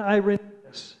and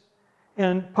Irenaeus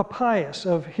and Papias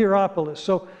of Hierapolis.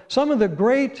 So some of the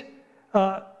great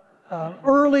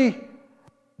early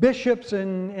bishops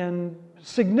and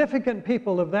significant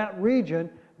people of that region,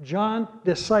 John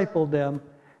discipled them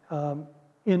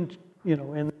and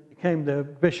became the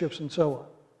bishops and so on.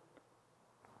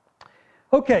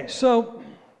 Okay, so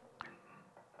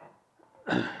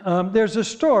there's a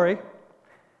story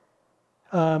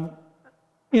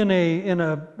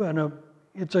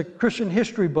it's a Christian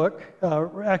history book,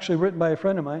 actually written by a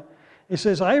friend of mine. It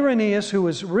says, Irenaeus, who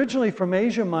was originally from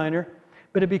Asia Minor,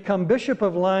 but had become Bishop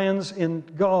of Lyons in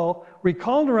Gaul,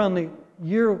 recalled around the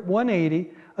year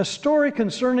 180 a story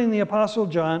concerning the Apostle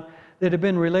John that had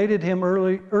been related to him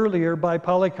earlier by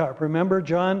Polycarp. Remember,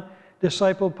 John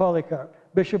discipled Polycarp,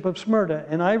 Bishop of Smyrna,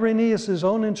 and Irenaeus, his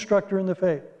own instructor in the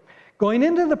faith. Going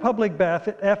into the public bath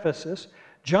at Ephesus,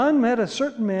 John met a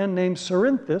certain man named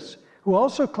Cerinthus, who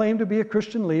also claimed to be a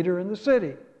Christian leader in the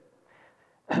city.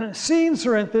 Seeing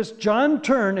Cerinthus, John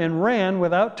turned and ran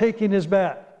without taking his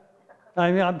bath.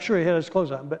 I'm sure he had his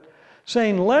clothes on, but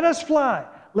saying, "Let us fly,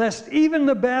 lest even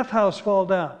the bathhouse fall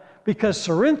down, because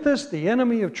Cerinthus, the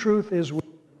enemy of truth, is with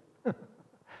me."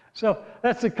 So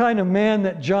that's the kind of man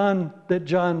that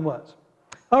John was.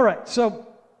 All right, so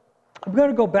I'm going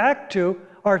to go back to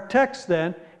our text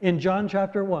then in John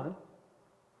chapter 1.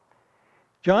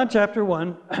 John chapter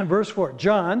 1, verse 4.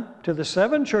 John, to the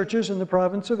 7 churches in the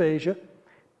province of Asia,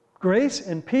 grace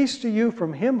and peace to you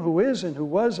from him who is and who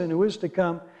was and who is to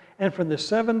come, and from the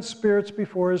 7 spirits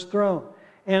before his throne,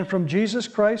 and from Jesus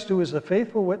Christ, who is the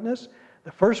faithful witness,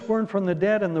 the firstborn from the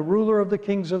dead, and the ruler of the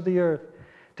kings of the earth.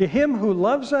 To him who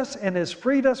loves us and has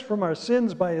freed us from our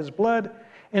sins by his blood,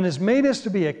 and has made us to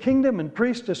be a kingdom and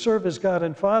priests to serve his God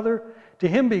and Father, to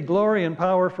him be glory and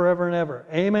power forever and ever.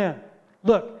 Amen.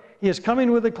 Look, he is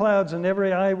coming with the clouds, and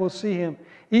every eye will see him,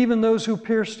 even those who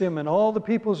pierced him, and all the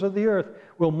peoples of the earth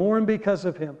will mourn because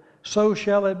of him. So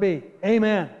shall it be.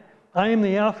 Amen. I am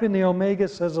the Alpha and the Omega,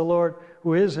 says the Lord,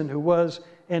 who is and who was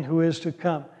and who is to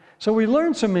come. So we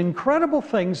learn some incredible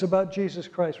things about Jesus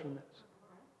Christ from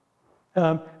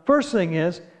this. First thing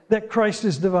is that Christ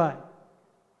is divine.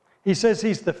 He says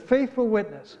he's the faithful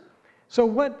witness.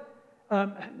 So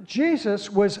Jesus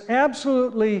was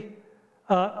absolutely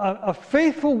a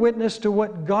faithful witness to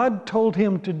what God told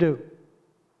him to do.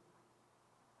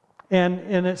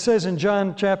 And it says in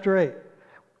John chapter 8,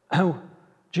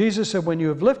 Jesus said, "When you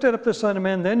have lifted up the Son of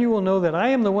Man, then you will know that I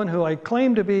am the one who I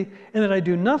claim to be, and that I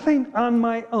do nothing on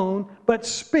my own, but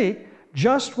speak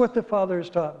just what the Father has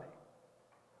taught me."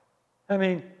 I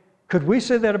mean, Could we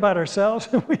say that about ourselves?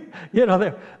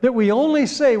 That we only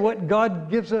say what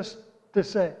God gives us to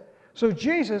say. So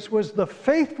Jesus was the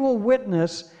faithful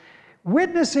witness,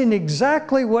 witnessing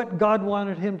exactly what God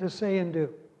wanted him to say and do.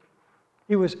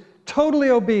 He was totally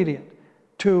obedient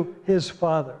to his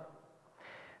Father.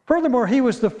 Furthermore, he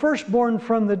was the firstborn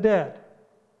from the dead.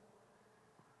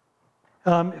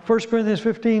 1 Corinthians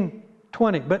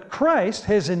 15:20. But Christ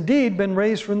has indeed been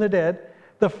raised from the dead,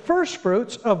 the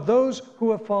firstfruits of those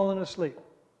who have fallen asleep.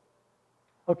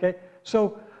 Okay,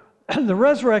 so the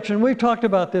resurrection, we've talked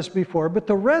about this before, but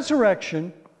the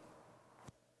resurrection,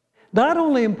 not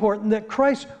only important that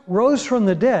Christ rose from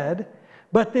the dead,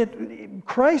 but that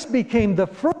Christ became the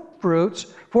firstfruits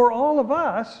for all of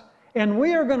us, and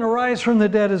we are going to rise from the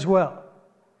dead as well.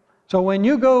 So when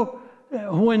you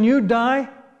die,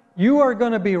 you are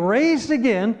going to be raised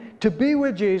again to be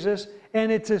with Jesus, and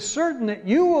it's as certain that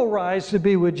you will rise to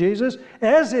be with Jesus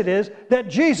as it is that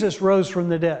Jesus rose from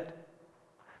the dead.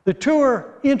 The two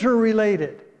are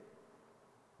interrelated.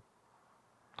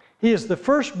 He is the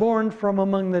firstborn from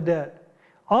among the dead.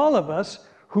 All of us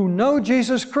who know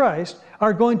Jesus Christ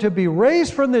are going to be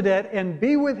raised from the dead and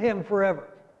be with him forever.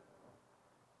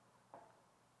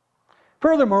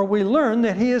 Furthermore, we learn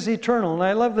that he is eternal. And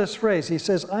I love this phrase. He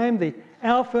says, I am the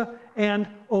Alpha and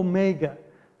Omega.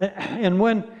 And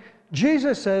when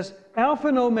Jesus says Alpha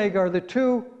and Omega are the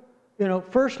two,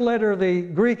 first letter of the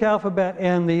Greek alphabet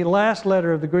and the last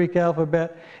letter of the Greek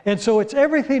alphabet. And so it's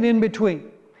everything in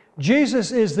between.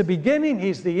 Jesus is the beginning,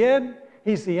 he's the end,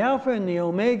 he's the Alpha and the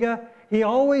Omega. He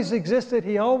always existed,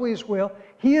 he always will.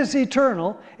 He is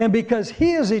eternal, and because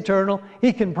he is eternal,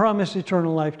 he can promise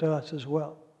eternal life to us as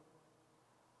well.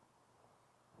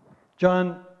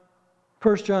 1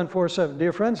 John 4:7.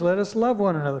 Dear friends, let us love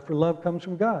one another, for love comes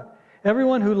from God.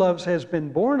 Everyone who loves has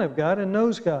been born of God and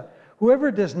knows God.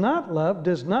 Whoever does not love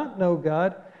does not know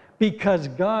God, because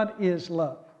God is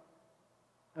love.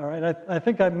 All right, I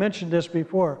think I've mentioned this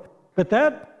before, but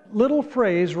that little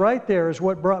phrase right there is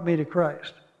what brought me to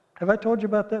Christ. Have I told you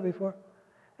about that before?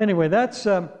 Anyway, that's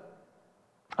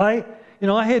I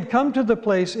had come to the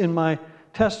place in my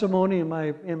testimony,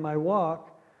 in my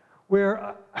walk,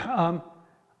 where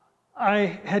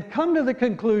I had come to the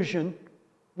conclusion,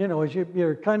 as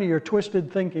you're kind of your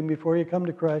twisted thinking before you come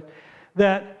to Christ,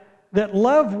 that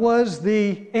love was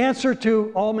the answer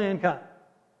to all mankind.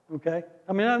 Okay?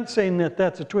 I mean, I'm not saying that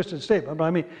that's a twisted statement, but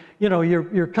I mean,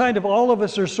 you're kind of, all of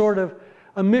us are sort of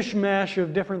a mishmash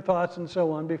of different thoughts and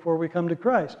so on before we come to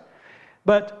Christ.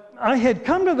 But I had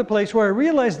come to the place where I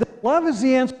realized that love is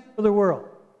the answer for the world.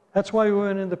 That's why we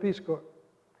went into the Peace Corps.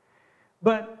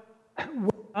 But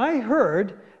when I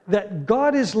heard that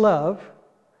God is love,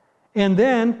 and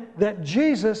then that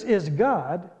Jesus is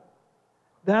God,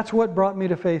 that's what brought me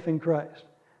to faith in Christ.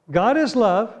 God is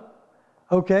love,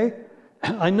 okay?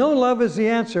 I know love is the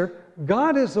answer.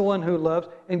 God is the one who loves,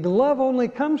 and love only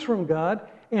comes from God,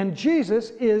 and Jesus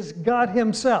is God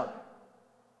himself.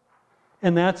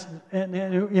 And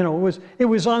it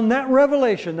was on that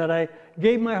revelation that I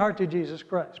gave my heart to Jesus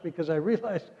Christ, because I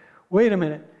realized, wait a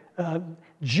minute,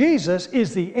 Jesus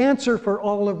is the answer for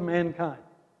all of mankind.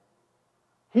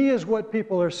 He is what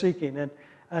people are seeking. And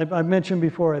I've mentioned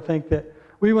before, I think, that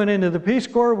we went into the Peace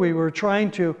Corps. We were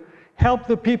trying to help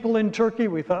the people in Turkey.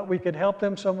 We thought we could help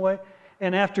them some way.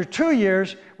 And after 2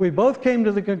 years, we both came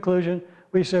to the conclusion,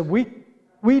 we said,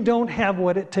 we don't have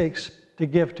what it takes to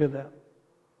give to them.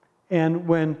 And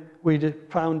when we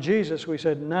found Jesus, we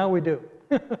said, now we do.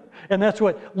 And that's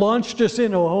what launched us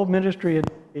into a whole ministry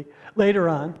later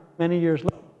on, many years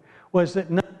later, was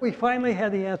that now we finally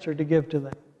had the answer to give to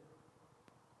them.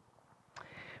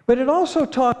 But it also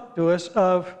talked to us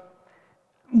of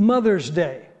Mother's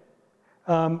Day.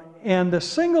 And the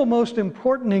single most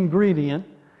important ingredient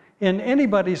in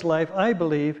anybody's life, I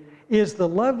believe, is the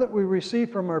love that we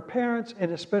receive from our parents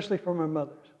and especially from our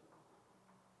mothers.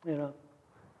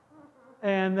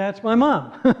 And that's my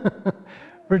mom,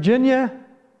 Virginia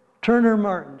Turner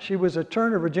Martin. She was a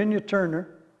Turner, Virginia Turner,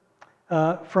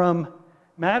 from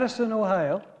Madison,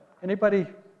 Ohio. Anybody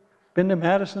been to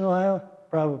Madison, Ohio?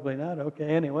 Probably not. Okay,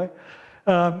 anyway.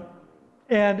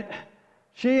 And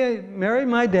she married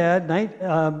my dad,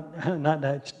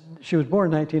 she was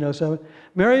born in 1907,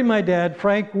 married my dad,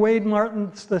 Frank Wade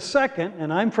Martin II,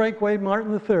 and I'm Frank Wade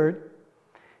Martin III,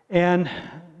 and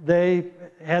they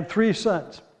had 3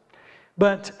 sons.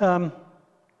 But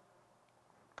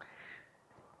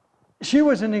she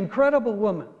was an incredible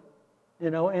woman,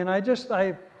 and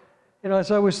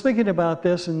as I was thinking about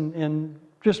this, and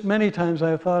just many times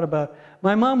I've thought about,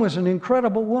 my mom was an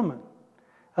incredible woman.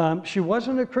 She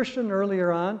wasn't a Christian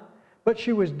earlier on, but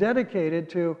she was dedicated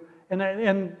to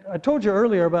And I told you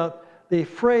earlier about the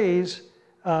phrase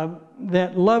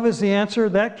that love is the answer.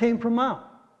 That came from Mom.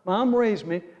 Mom raised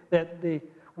me that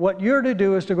what you're to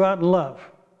do is to go out and love.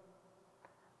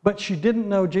 But she didn't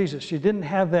know Jesus. She didn't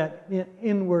have that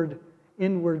inward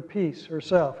peace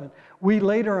herself. And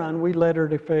later on, we led her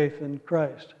to faith in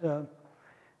Christ.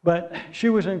 But she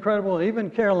was incredible. Even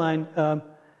Caroline, I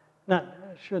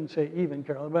shouldn't say even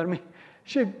Caroline, but I mean,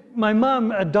 my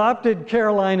mom adopted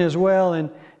Caroline as well,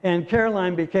 and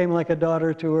Caroline became like a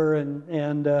daughter to her,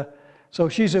 and so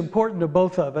she's important to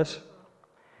both of us.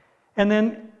 And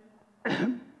then,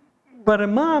 but a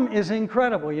mom is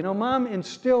incredible. You know, moms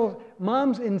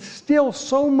instill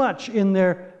so much in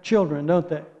their children, don't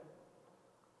they?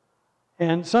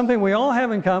 And something we all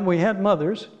have in common, we had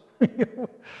mothers.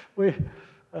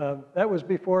 That was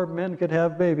before men could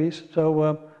have babies,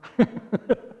 so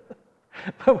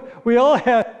but we all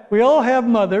have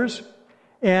mothers,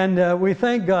 and we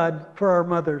thank God for our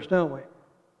mothers, don't we?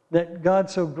 That God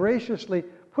so graciously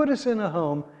put us in a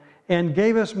home and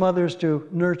gave us mothers to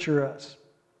nurture us.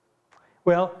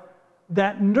 Well,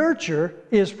 that nurture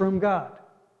is from God.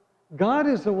 God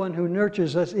is the one who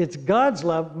nurtures us. It's God's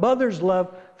love. Mothers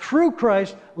love, through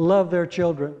Christ, love their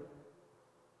children.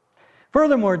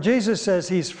 Furthermore, Jesus says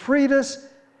He's freed us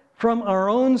from our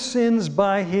own sins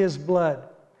by His blood.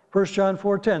 1 John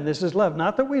 4:10, this is love.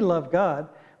 Not that we love God,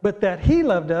 but that He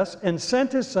loved us and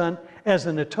sent His Son as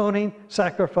an atoning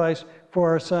sacrifice for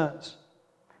our sins.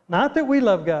 Not that we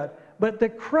love God, but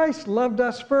that Christ loved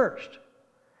us first.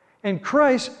 And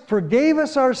Christ forgave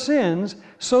us our sins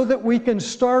so that we can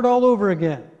start all over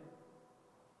again.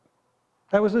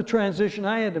 That was the transition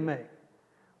I had to make,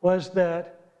 was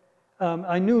that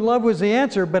I knew love was the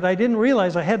answer, but I didn't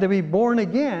realize I had to be born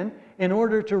again in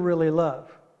order to really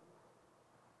love.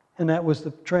 And that was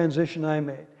the transition I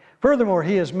made. Furthermore,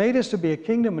 He has made us to be a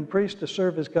kingdom and priest to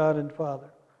serve as God and Father.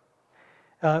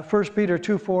 1 Peter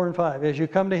 2:4-5. As you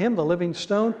come to Him, the living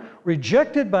stone,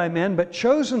 rejected by men, but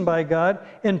chosen by God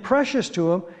and precious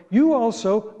to Him, you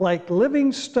also, like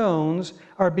living stones,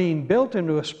 are being built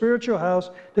into a spiritual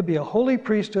house to be a holy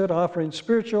priesthood, offering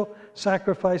spiritual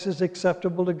sacrifices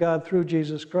acceptable to God through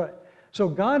Jesus Christ. So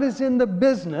God is in the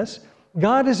business,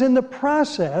 God is in the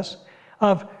process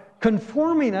of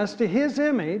conforming us to His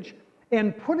image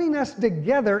and putting us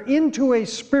together into a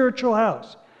spiritual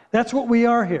house. That's what we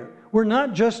are here. We're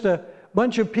not just a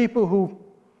bunch of people who,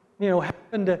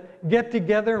 happen to get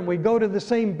together and we go to the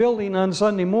same building on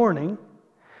Sunday morning.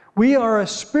 We are a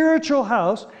spiritual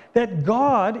house that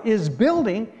God is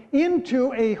building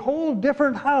into a whole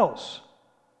different house.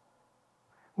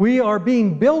 We are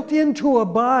being built into a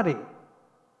body.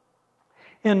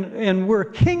 And we're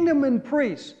kingdom and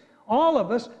priests, all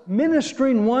of us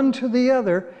ministering one to the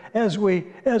other as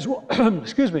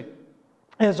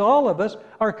all of us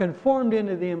are conformed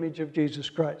into the image of Jesus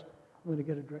Christ. I'm going to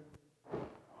get a drink.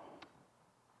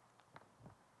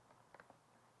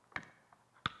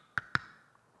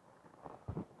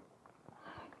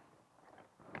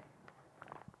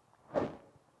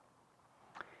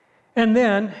 And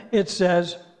then it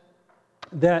says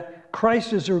that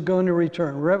Christ is going to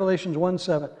return. Revelations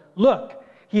 1:7. Look,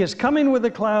 He is coming with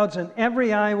the clouds, and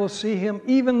every eye will see Him,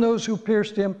 even those who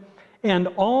pierced Him. And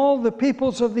all the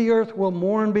peoples of the earth will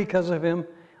mourn because of Him.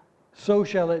 So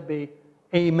shall it be.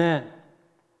 Amen.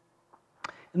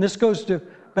 And this goes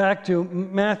back to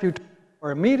Matthew,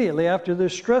 or immediately after the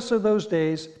stress of those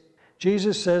days,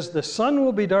 Jesus says, the sun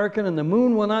will be darkened and the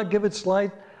moon will not give its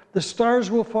light. The stars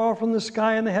will fall from the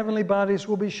sky and the heavenly bodies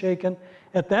will be shaken.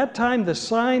 At that time, the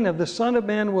sign of the Son of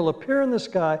Man will appear in the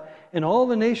sky, and all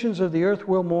the nations of the earth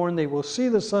will mourn. They will see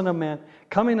the Son of Man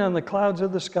coming on the clouds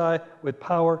of the sky with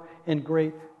power and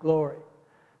great glory.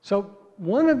 So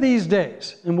one of these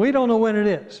days, and we don't know when it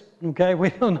is, okay?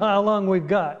 We don't know how long we've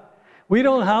got. We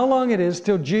don't know how long it is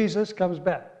till Jesus comes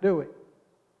back, do we?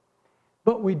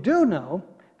 But we do know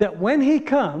that when He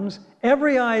comes,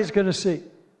 every eye is going to see.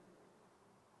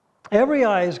 Every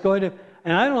eye is going to,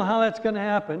 and I don't know how that's going to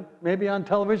happen, maybe on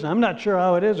television. I'm not sure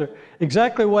how it is or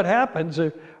exactly what happens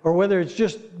or whether it's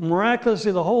just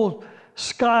miraculously the whole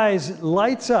skies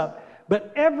lights up.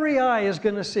 But every eye is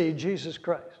going to see Jesus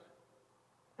Christ.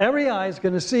 Every eye is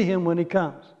going to see Him when He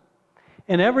comes.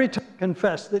 And every tongue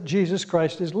confess that Jesus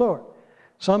Christ is Lord.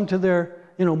 Some to their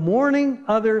mourning,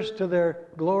 others to their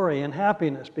glory and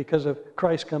happiness because of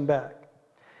Christ come back.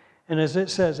 And as it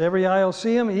says, every eye will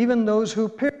see Him, even those who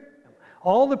pierced Him.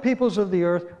 All the peoples of the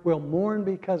earth will mourn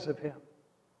because of Him.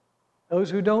 Those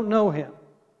who don't know Him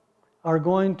are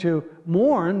going to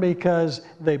mourn because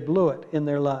they blew it in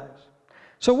their lives.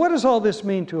 So what does all this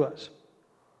mean to us?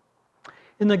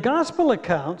 In the gospel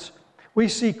accounts, We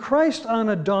see Christ on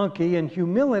a donkey in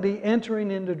humility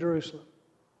entering into Jerusalem.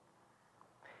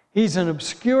 He's an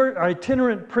obscure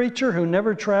itinerant preacher who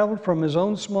never traveled from his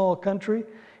own small country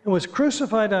and was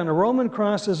crucified on a Roman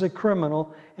cross as a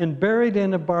criminal and buried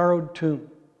in a borrowed tomb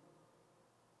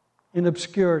in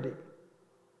obscurity.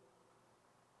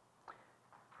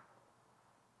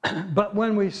 But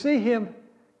when we see him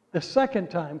the second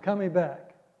time coming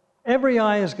back, every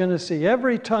eye is going to see,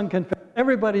 every tongue confess,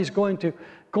 everybody's going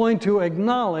to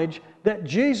acknowledge that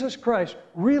Jesus Christ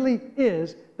really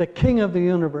is the King of the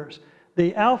universe,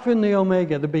 the Alpha and the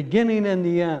Omega, the beginning and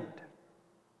the end.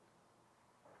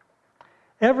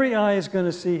 Every eye is going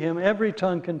to see him, every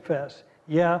tongue confess,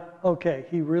 yeah, okay,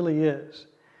 he really is.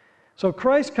 So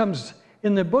Christ comes,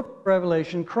 in the book of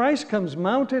Revelation, Christ comes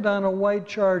mounted on a white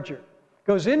charger,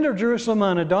 goes into Jerusalem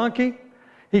on a donkey.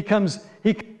 He comes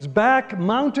back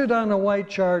mounted on a white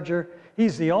charger.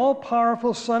 He's the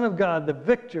all-powerful Son of God, the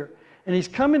victor, and he's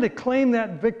coming to claim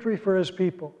that victory for his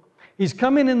people. He's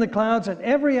coming in the clouds, and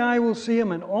every eye will see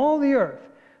him, and all the earth,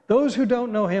 those who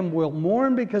don't know him, will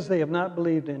mourn because they have not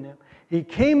believed in him. He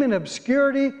came in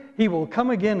obscurity. He will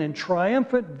come again in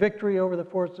triumphant victory over the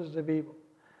forces of evil.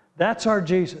 That's our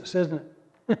Jesus, isn't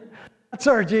it? That's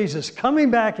our Jesus,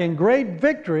 coming back in great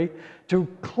victory to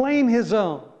claim his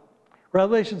own.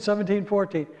 Revelation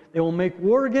 17:14. They will make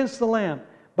war against the Lamb,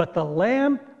 but the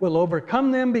Lamb will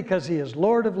overcome them because he is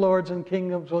Lord of lords and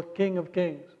King of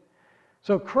kings.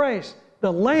 So Christ,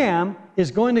 the Lamb, is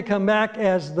going to come back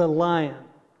as the Lion,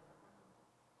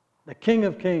 the King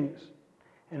of kings.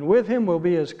 And with him will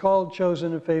be his called,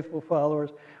 chosen, and faithful followers.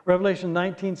 Revelation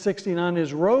 19:16, on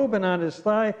his robe and on his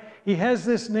thigh, he has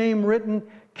this name written,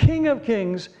 King of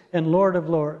kings and Lord of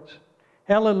lords.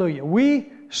 Hallelujah.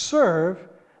 We serve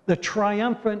the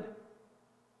triumphant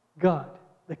God,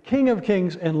 the King of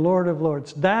kings and Lord of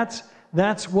lords. That's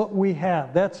what we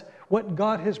have. That's what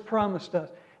God has promised us.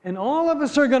 And all of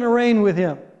us are going to reign with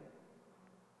him.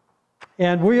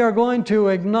 And we are going to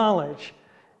acknowledge,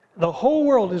 the whole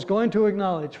world is going to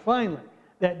acknowledge, finally,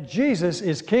 that Jesus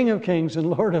is King of kings and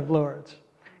Lord of lords.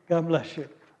 God bless you.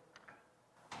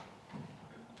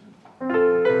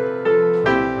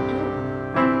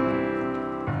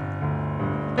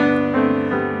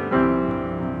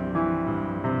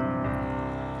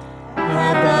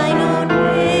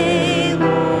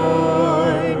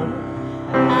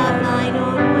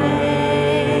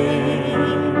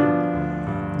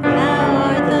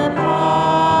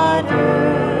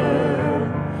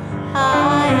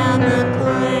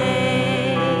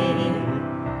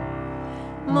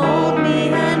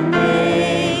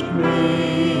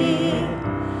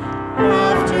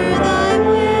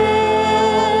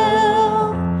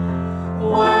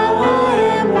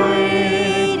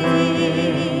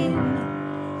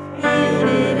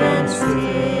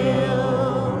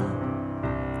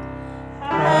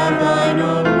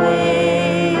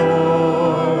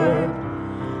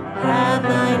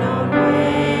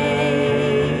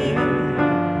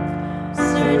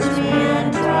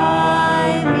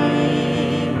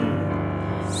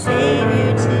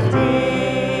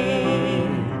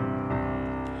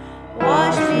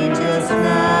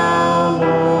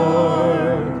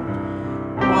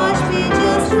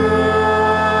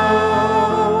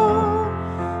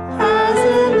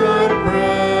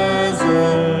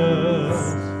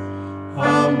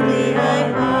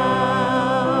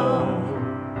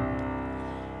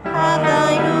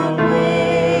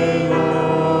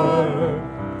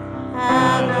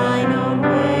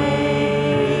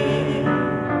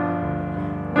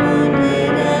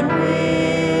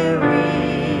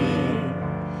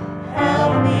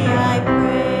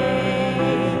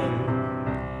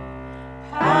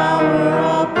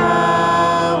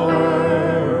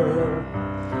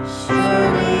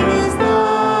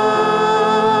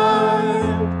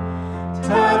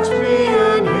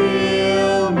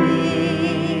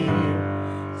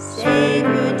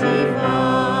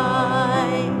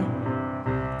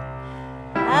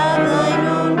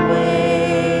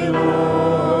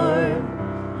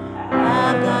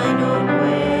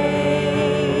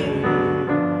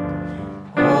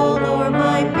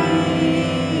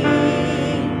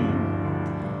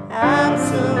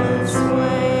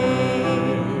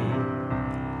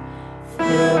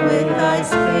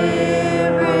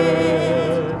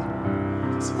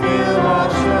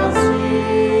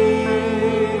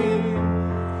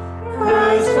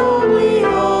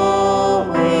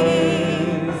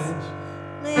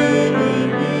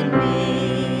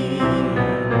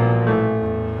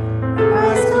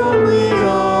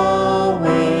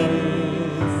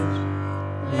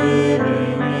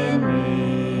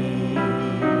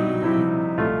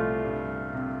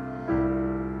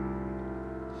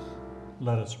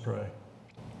 pray.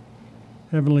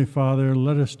 Heavenly Father,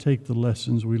 let us take the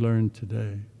lessons we learned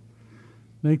today.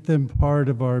 Make them part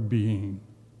of our being.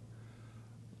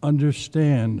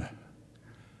 Understand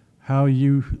how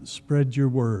you spread your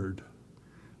word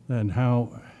and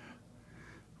how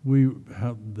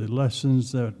the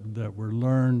lessons that were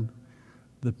learned,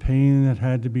 the pain that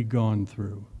had to be gone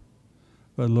through.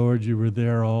 But Lord, you were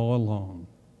there all along,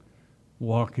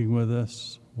 walking with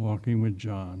us, walking with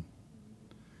John,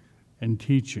 and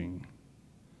teaching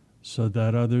so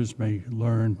that others may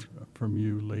learn from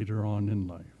you later on in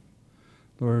life.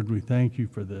 Lord, we thank you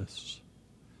for this.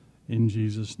 In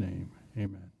Jesus' name,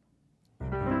 amen.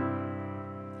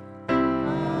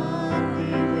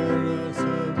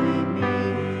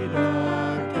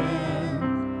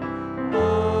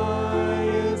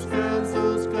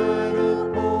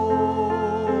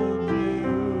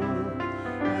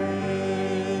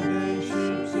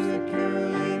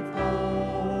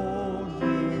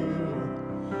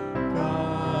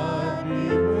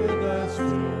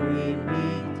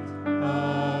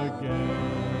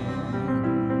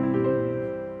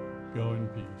 Go in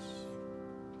peace.